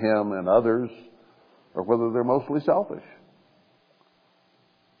toward Him and others, or whether they're mostly selfish.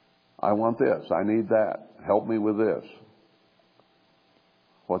 I want this. I need that. Help me with this.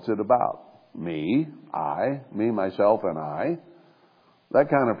 What's it about? Me, myself, and I. That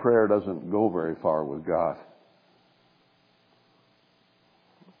kind of prayer doesn't go very far with God.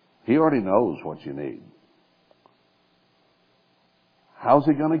 He already knows what you need. How's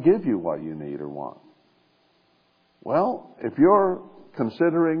He going to give you what you need or want? Well, if you're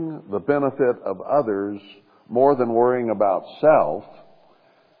considering the benefit of others more than worrying about self,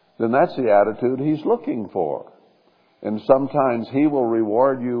 then that's the attitude He's looking for. And sometimes He will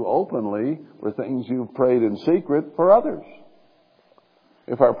reward you openly for things you've prayed in secret for others.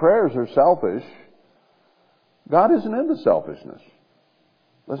 If our prayers are selfish, God isn't into selfishness.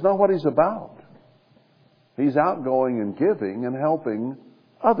 That's not what He's about. He's outgoing and giving and helping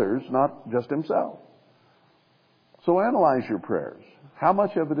others, not just Himself. So analyze your prayers. How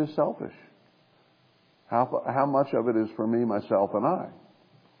much of it is selfish? How much of it is for me, myself, and I?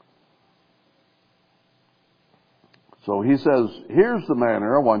 So He says, here's the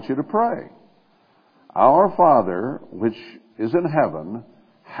manner I want you to pray. Our Father, which is in heaven,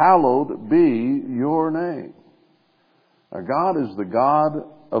 hallowed be your name. Now, God is the God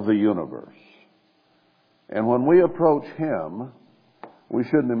of the universe. And when we approach Him, we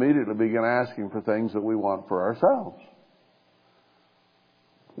shouldn't immediately begin asking for things that we want for ourselves.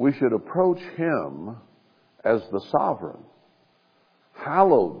 We should approach Him as the sovereign.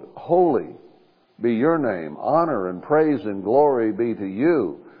 Hallowed, holy be your name. Honor and praise and glory be to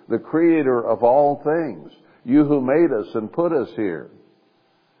you, the Creator of all things. You who made us and put us here.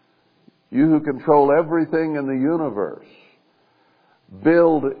 You who control everything in the universe.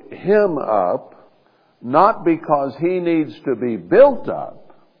 Build Him up, not because He needs to be built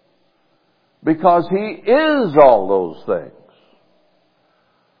up, because He is all those things.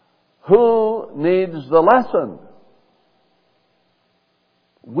 Who needs the lesson?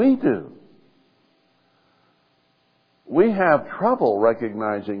 We do. We have trouble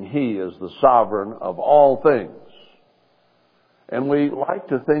recognizing He is the sovereign of all things. And we like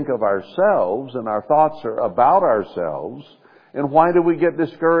to think of ourselves, and our thoughts are about ourselves. And why do we get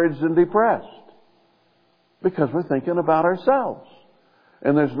discouraged and depressed? Because we're thinking about ourselves.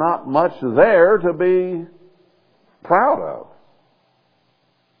 And there's not much there to be proud of.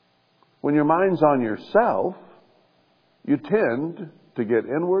 When your mind's on yourself, you tend to get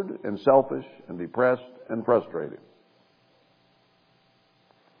inward and selfish and depressed and frustrated.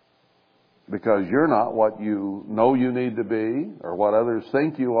 Because you're not what you know you need to be, or what others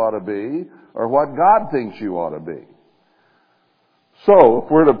think you ought to be, or what God thinks you ought to be. So,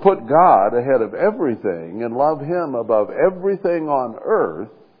 if we're to put God ahead of everything and love Him above everything on earth,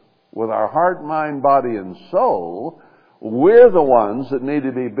 with our heart, mind, body, and soul, we're the ones that need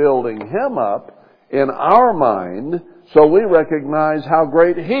to be building Him up in our mind so we recognize how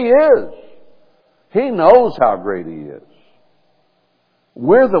great He is. He knows how great He is.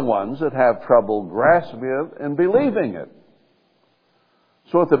 We're the ones that have trouble grasping it and believing it.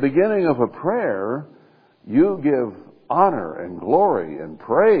 So at the beginning of a prayer, you give honor and glory and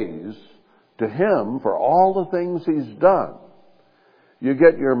praise to Him for all the things He's done. You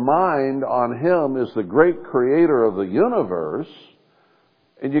get your mind on Him as the great creator of the universe,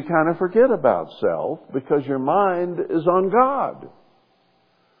 and you kind of forget about self because your mind is on God.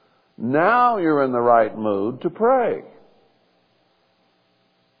 Now you're in the right mood to pray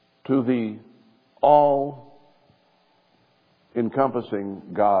to the all-encompassing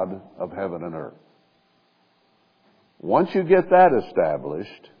God of heaven and earth. Once you get that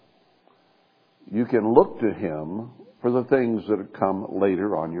established, you can look to Him for the things that come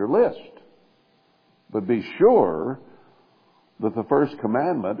later on your list. But be sure that the first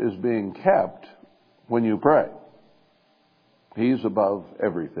commandment is being kept when you pray. He's above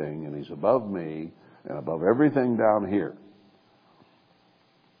everything, and He's above me, and above everything down here.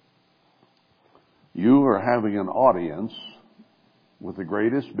 You are having an audience with the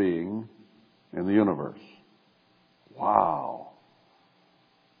greatest being in the universe. Wow.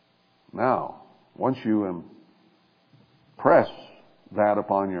 Now, once you impress that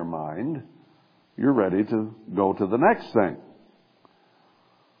upon your mind, you're ready to go to the next thing.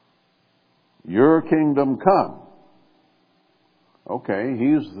 Your kingdom come. Okay,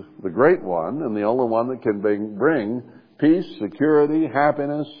 He's the great one and the only one that can bring peace, security,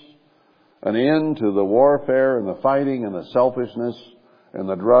 happiness, an end to the warfare and the fighting and the selfishness and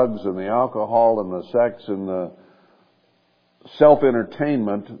the drugs and the alcohol and the sex and the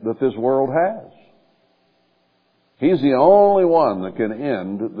self-entertainment that this world has. He's the only one that can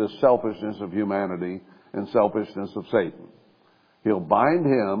end this selfishness of humanity and selfishness of Satan. He'll bind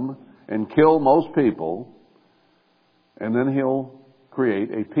him and kill most people, and then He'll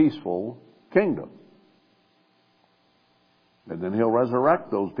create a peaceful kingdom. And then He'll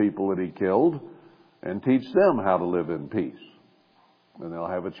resurrect those people that He killed and teach them how to live in peace. And they'll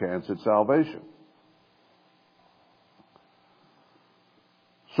have a chance at salvation.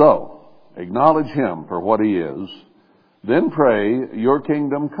 So, acknowledge Him for what He is. Then pray, your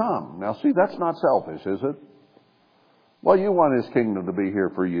kingdom come. Now see, that's not selfish, is it? Well, you want His kingdom to be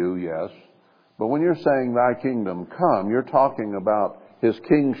here for you, yes. But when you're saying thy kingdom come, you're talking about His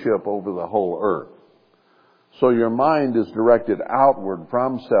kingship over the whole earth. So your mind is directed outward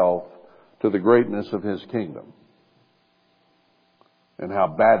from self to the greatness of His kingdom. And how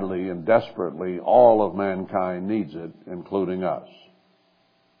badly and desperately all of mankind needs it, including us.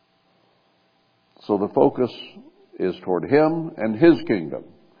 So the focus is toward Him and His kingdom.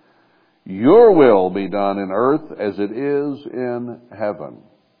 Your will be done in earth as it is in heaven.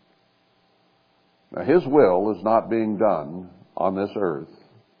 Now His will is not being done on this earth,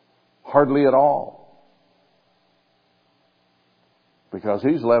 hardly at all. Because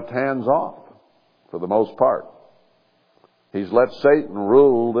He's left hands off, for the most part. He's let Satan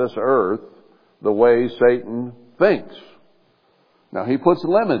rule this earth the way Satan thinks. Now He puts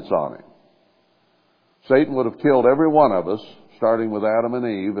limits on him. Satan would have killed every one of us, starting with Adam and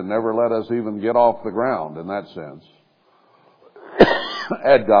Eve, and never let us even get off the ground in that sense.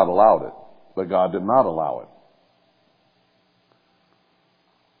 Had God allowed it. But God did not allow it.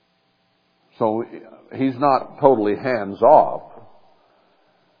 So He's not totally hands off.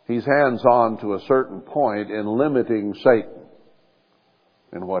 He's hands on to a certain point in limiting Satan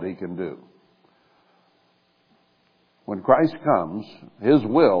and what he can do. When Christ comes, His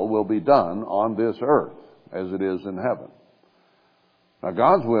will be done on this earth as it is in heaven. Now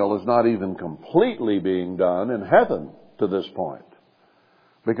God's will is not even completely being done in heaven to this point,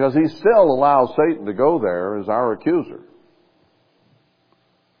 because He still allows Satan to go there as our accuser.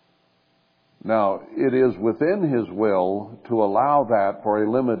 Now, it is within His will to allow that for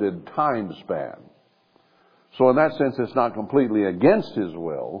a limited time span. So in that sense, it's not completely against His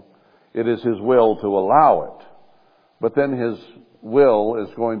will. It is His will to allow it. But then His will is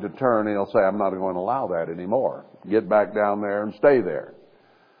going to turn and He'll say, I'm not going to allow that anymore. Get back down there and stay there.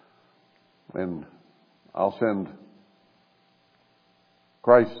 And I'll send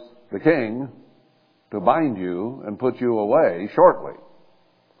Christ the King to bind you and put you away shortly.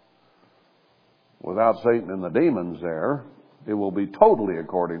 Without Satan and the demons there, it will be totally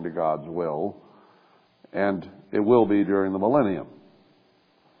according to God's will, and it will be during the millennium.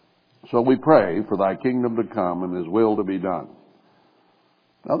 So we pray for thy kingdom to come and his will to be done.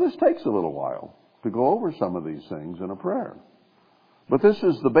 Now this takes a little while to go over some of these things in a prayer. But this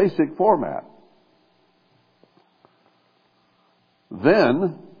is the basic format.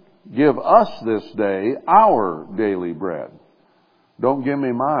 Then give us this day our daily bread. Don't give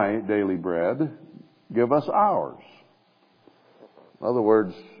me my daily bread. Give us ours. In other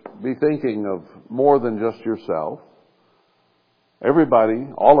words, be thinking of more than just yourself. Everybody,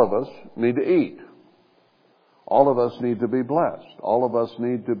 all of us, need to eat. All of us need to be blessed. All of us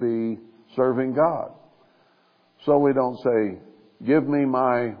need to be serving God. So we don't say, give me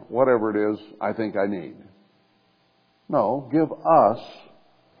my whatever it is I think I need. No, give us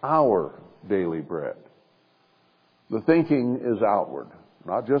our daily bread. The thinking is outward.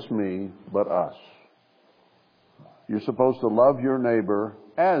 Not just me, but us. You're supposed to love your neighbor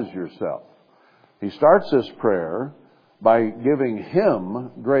as yourself. He starts this prayer by giving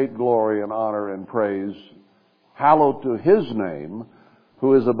him great glory and honor and praise, hallowed to his name,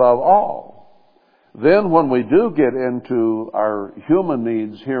 who is above all. Then when we do get into our human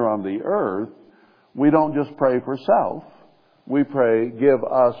needs here on the earth, we don't just pray for self. We pray, give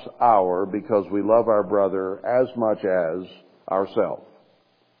us our, because we love our brother as much as ourselves.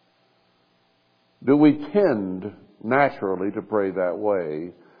 Do we tend naturally to pray that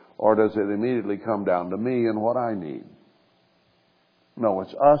way, or does it immediately come down to me and what I need? No,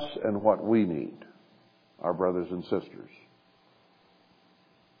 it's us and what we need, our brothers and sisters.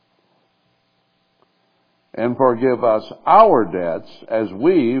 And forgive us our debts as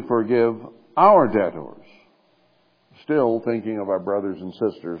we forgive our debtors. Still thinking of our brothers and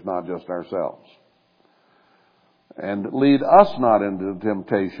sisters, not just ourselves. And lead us not into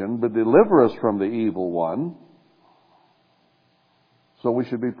temptation, but deliver us from the evil one. So we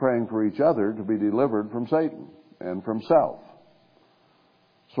should be praying for each other to be delivered from Satan and from self.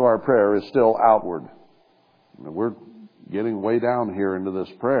 So our prayer is still outward. We're getting way down here into this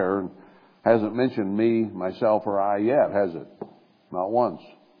prayer, and hasn't mentioned me, myself, or I yet, has it? Not once.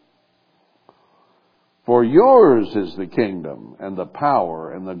 For yours is the kingdom and the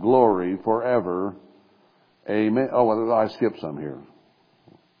power and the glory forever. Amen. Oh, well, I skipped some here.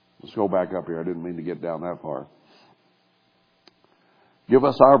 Let's go back up here. I didn't mean to get down that far. Give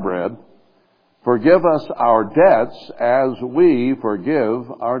us our bread. Forgive us our debts as we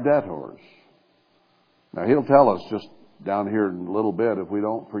forgive our debtors. Now, he'll tell us just down here in a little bit, if we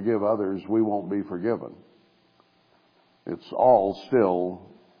don't forgive others, we won't be forgiven. It's all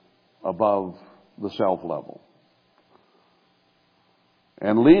still above the self level.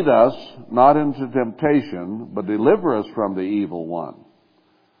 And lead us not into temptation, but deliver us from the evil one.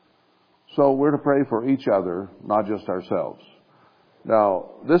 So we're to pray for each other, not just ourselves. Now,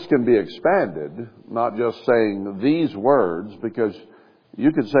 this can be expanded, not just saying these words, because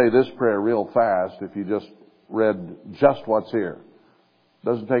you could say this prayer real fast if you just read just what's here. It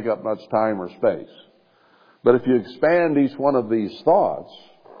doesn't take up much time or space. But if you expand each one of these thoughts,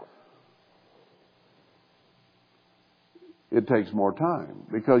 it takes more time,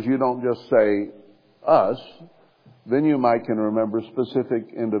 because you don't just say us, then you might can remember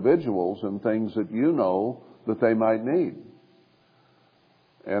specific individuals and things that you know that they might need.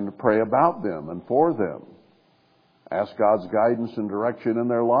 And pray about them and for them. Ask God's guidance and direction in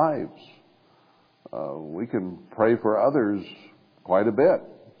their lives. We can pray for others quite a bit.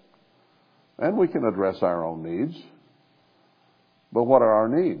 And we can address our own needs. But what are our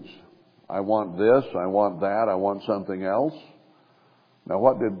needs? I want this, I want that, I want something else. Now,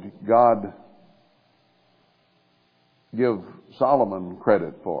 what did God give Solomon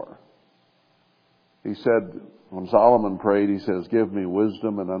credit for? He said, when Solomon prayed, he says, give me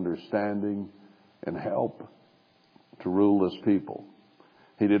wisdom and understanding and help to rule this people.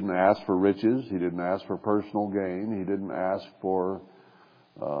 He didn't ask for riches. He didn't ask for personal gain. He didn't ask for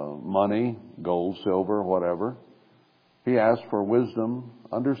money, gold, silver, whatever. He asked for wisdom,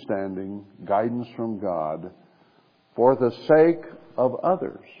 understanding, guidance from God for the sake of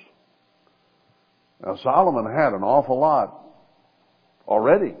others. Now, Solomon had an awful lot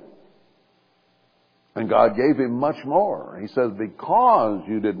already. And God gave him much more. He says, because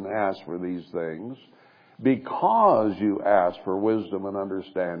you didn't ask for these things, because you asked for wisdom and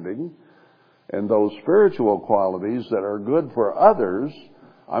understanding and those spiritual qualities that are good for others,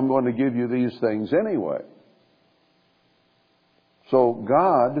 I'm going to give you these things anyway. So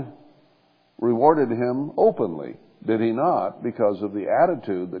God rewarded him openly Did he not? Because of the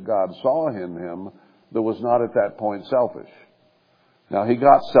attitude that God saw in him that was not at that point selfish. Now, he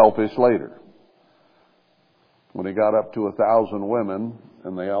got selfish later. When he got up to 1,000 women,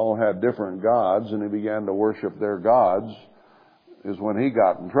 and they all had different gods, and he began to worship their gods, is when he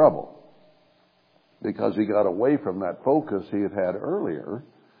got in trouble. Because he got away from that focus he had had earlier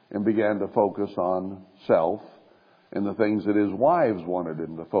and began to focus on self and the things that his wives wanted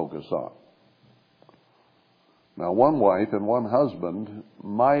him to focus on. Now, one wife and one husband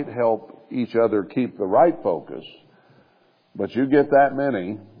might help each other keep the right focus, but you get that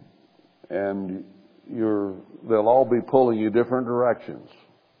many, and they'll all be pulling you different directions.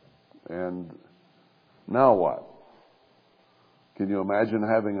 And now what? Can you imagine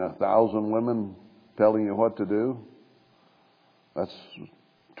having 1,000 women telling you what to do? That's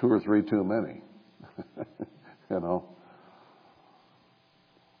 2 or 3 too many. You know.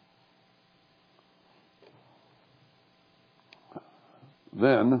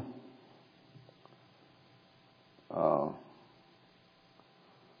 Then,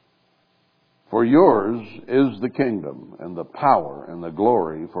 for yours is the kingdom and the power and the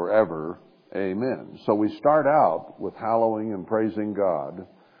glory forever. Amen. So we start out with hallowing and praising God.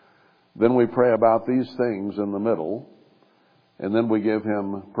 Then we pray about these things in the middle. And then we give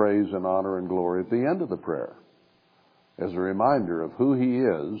him praise and honor and glory at the end of the prayer, as a reminder of who he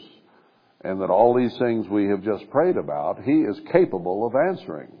is, and that all these things we have just prayed about, he is capable of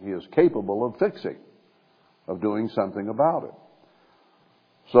answering. He is capable of fixing, of doing something about it.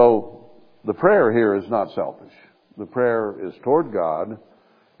 So the prayer here is not selfish. The prayer is toward God.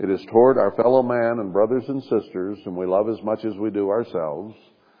 It is toward our fellow man and brothers and sisters, whom we love as much as we do ourselves.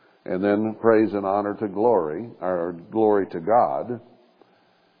 And then praise and honor to glory, or glory to God.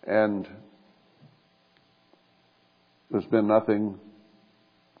 And there's been nothing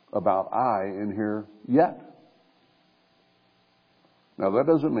about I in here yet. Now, that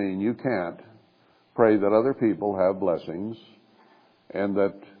doesn't mean you can't pray that other people have blessings and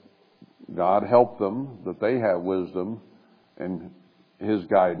that God help them, that they have wisdom and his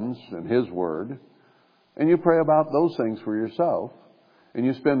guidance and his word. And you pray about those things for yourself. And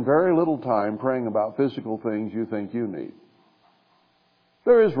you spend very little time praying about physical things you think you need.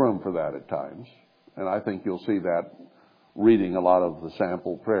 There is room for that at times. And I think you'll see that reading a lot of the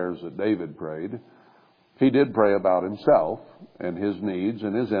sample prayers that David prayed. He did pray about himself and his needs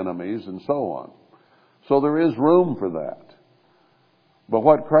and his enemies and so on. So there is room for that. But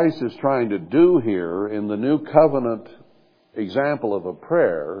what Christ is trying to do here in the new covenant example of a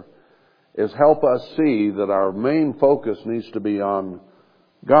prayer is help us see that our main focus needs to be on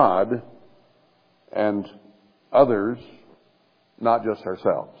God and others, not just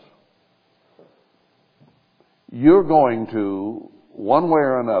ourselves. You're going to, one way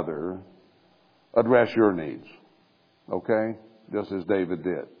or another, address your needs. Okay? Just as David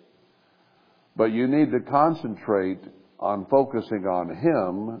did. But you need to concentrate on focusing on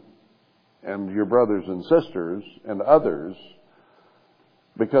him and your brothers and sisters and others,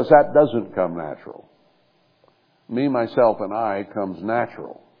 because that doesn't come natural. Me, myself, and I comes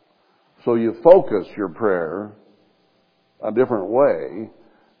natural. So you focus your prayer a different way,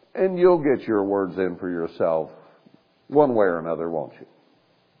 and you'll get your words in for yourself one way or another, won't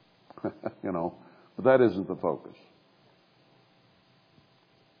you? You know, but that isn't the focus.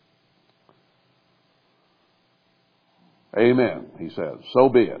 Amen, he says. So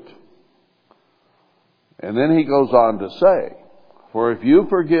be it. And then he goes on to say, for if you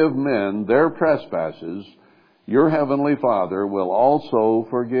forgive men their trespasses, your heavenly Father will also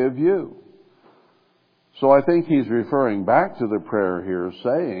forgive you. So I think he's referring back to the prayer here,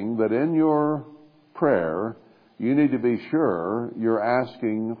 saying that in your prayer, you need to be sure you're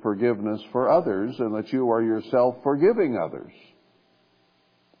asking forgiveness for others and that you are yourself forgiving others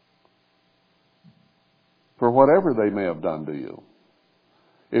for whatever they may have done to you.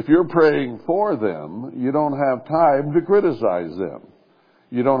 If you're praying for them, you don't have time to criticize them.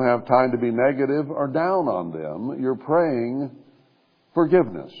 You don't have time to be negative or down on them. You're praying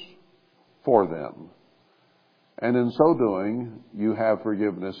forgiveness for them. And in so doing, you have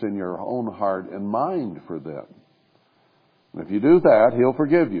forgiveness in your own heart and mind for them. And if you do that, he'll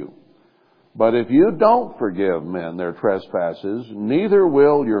forgive you. But if you don't forgive men their trespasses, neither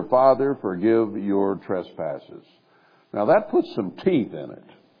will your Father forgive your trespasses. Now that puts some teeth in it.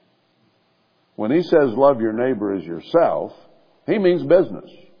 When he says love your neighbor as yourself, he means business.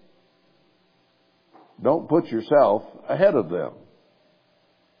 Don't put yourself ahead of them.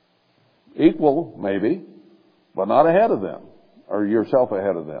 Equal, maybe, but not ahead of them, or yourself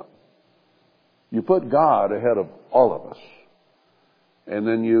ahead of them. You put God ahead of all of us. And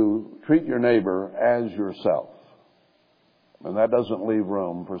then you treat your neighbor as yourself. And that doesn't leave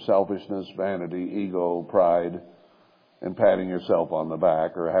room for selfishness, vanity, ego, pride, and patting yourself on the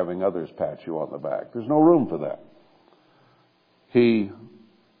back or having others pat you on the back. There's no room for that. He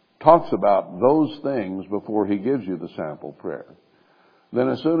talks about those things before he gives you the sample prayer. Then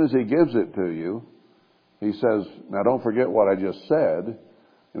as soon as he gives it to you, he says, now don't forget what I just said,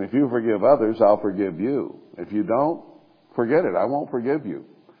 and if you forgive others, I'll forgive you. If you don't, forget it. I won't forgive you.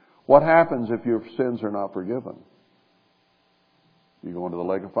 What happens if your sins are not forgiven? You go into the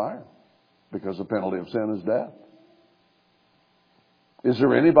lake of fire, because the penalty of sin is death. Is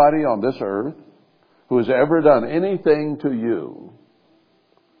there anybody on this earth who has ever done anything to you,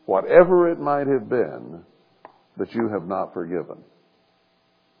 whatever it might have been, that you have not forgiven?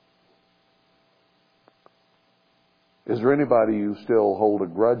 Is there anybody you still hold a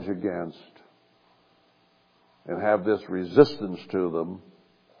grudge against and have this resistance to them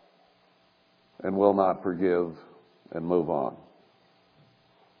and will not forgive and move on?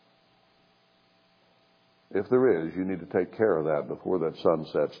 If there is, you need to take care of that before that sun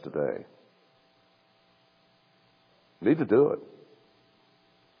sets today. You need to do it.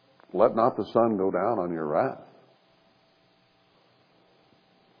 Let not the sun go down on your wrath.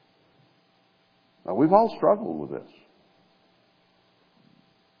 Now, we've all struggled with this.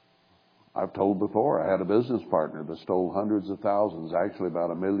 I've told before, I had a business partner that stole hundreds of thousands, actually about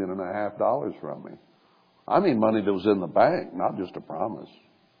 $1.5 million from me. I mean money that was in the bank, not just a promise.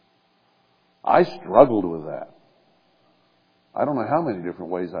 I struggled with that. I don't know how many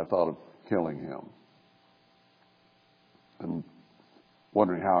different ways I thought of killing him. And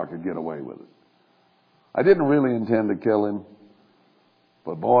wondering how I could get away with it. I didn't really intend to kill him,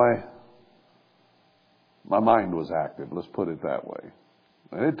 but boy, my mind was active, let's put it that way.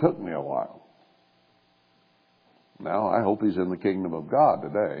 And it took me a while. Now, I hope he's in the kingdom of God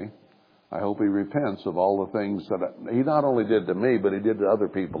today. I hope he repents of all the things that he not only did to me, but he did to other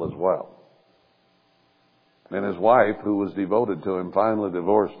people as well. And his wife, who was devoted to him, finally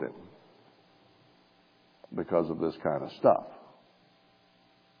divorced him because of this kind of stuff.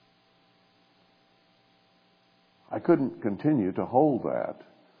 I couldn't continue to hold that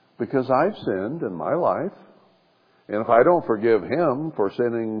because I've sinned in my life. And if I don't forgive him for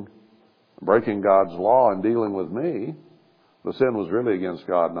sinning, breaking God's law and dealing with me, the sin was really against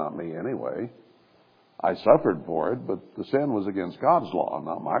God, not me anyway. I suffered for it, but the sin was against God's law,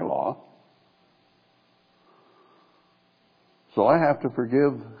 not my law. So I have to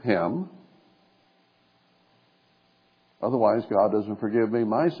forgive him. Otherwise, God doesn't forgive me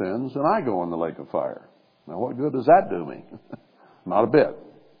my sins, and I go in the lake of fire. Now, what good does that do me? Not a bit.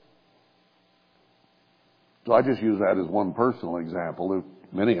 So I just use that as one personal example. There are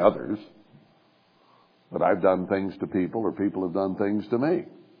many others. But I've done things to people, or people have done things to me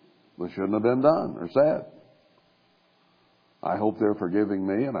that shouldn't have been done or said. I hope they're forgiving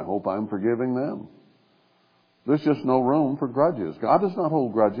me, and I hope I'm forgiving them. There's just no room for grudges. God does not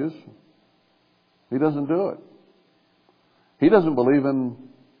hold grudges. He doesn't do it. He doesn't believe in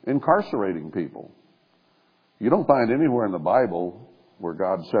incarcerating people. You don't find anywhere in the Bible where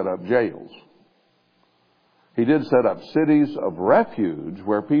God set up jails. He did set up cities of refuge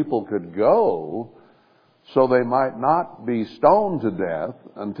where people could go so they might not be stoned to death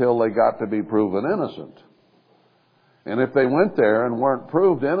until they got to be proven innocent. And if they went there and weren't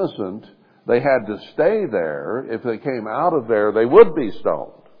proved innocent, they had to stay there. If they came out of there, they would be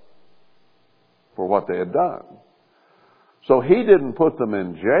stoned for what they had done. So he didn't put them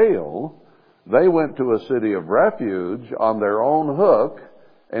in jail. They went to a city of refuge on their own hook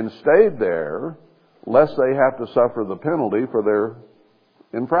and stayed there, lest they have to suffer the penalty for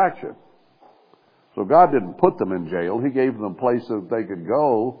their infraction. So God didn't put them in jail. He gave them a place that they could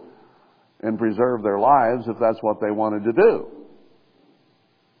go and preserve their lives if that's what they wanted to do.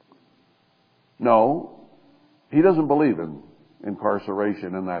 No, he doesn't believe in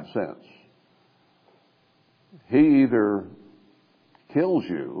incarceration in that sense. He either kills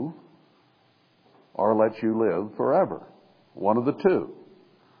you or lets you live forever. One of the two.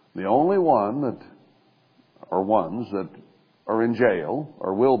 The only ones that are in jail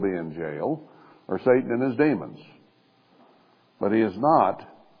or will be in jail are Satan and his demons. But he has not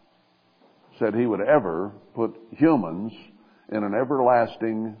said he would ever put humans in an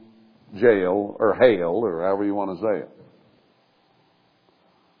everlasting jail or hail or however you want to say it.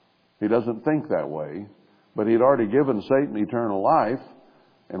 He doesn't think that way. But he'd already given Satan eternal life.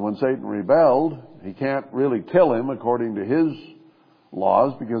 And when Satan rebelled, he can't really kill him according to his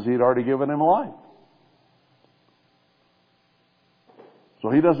laws because he'd already given him life. So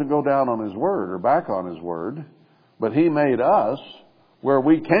he doesn't go down on his word or back on his word, but he made us where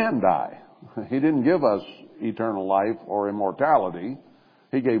we can die. He didn't give us eternal life or immortality.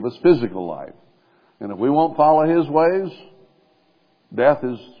 He gave us physical life. And if we won't follow His ways, death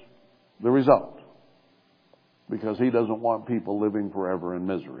is the result. Because He doesn't want people living forever in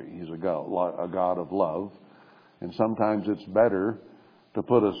misery. He's a God of love. And sometimes it's better to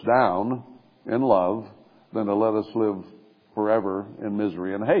put us down in love than to let us live forever in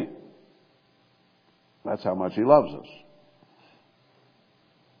misery and hate. That's how much He loves us.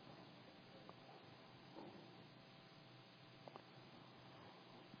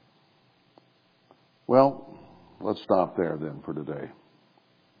 Well, let's stop there then for today.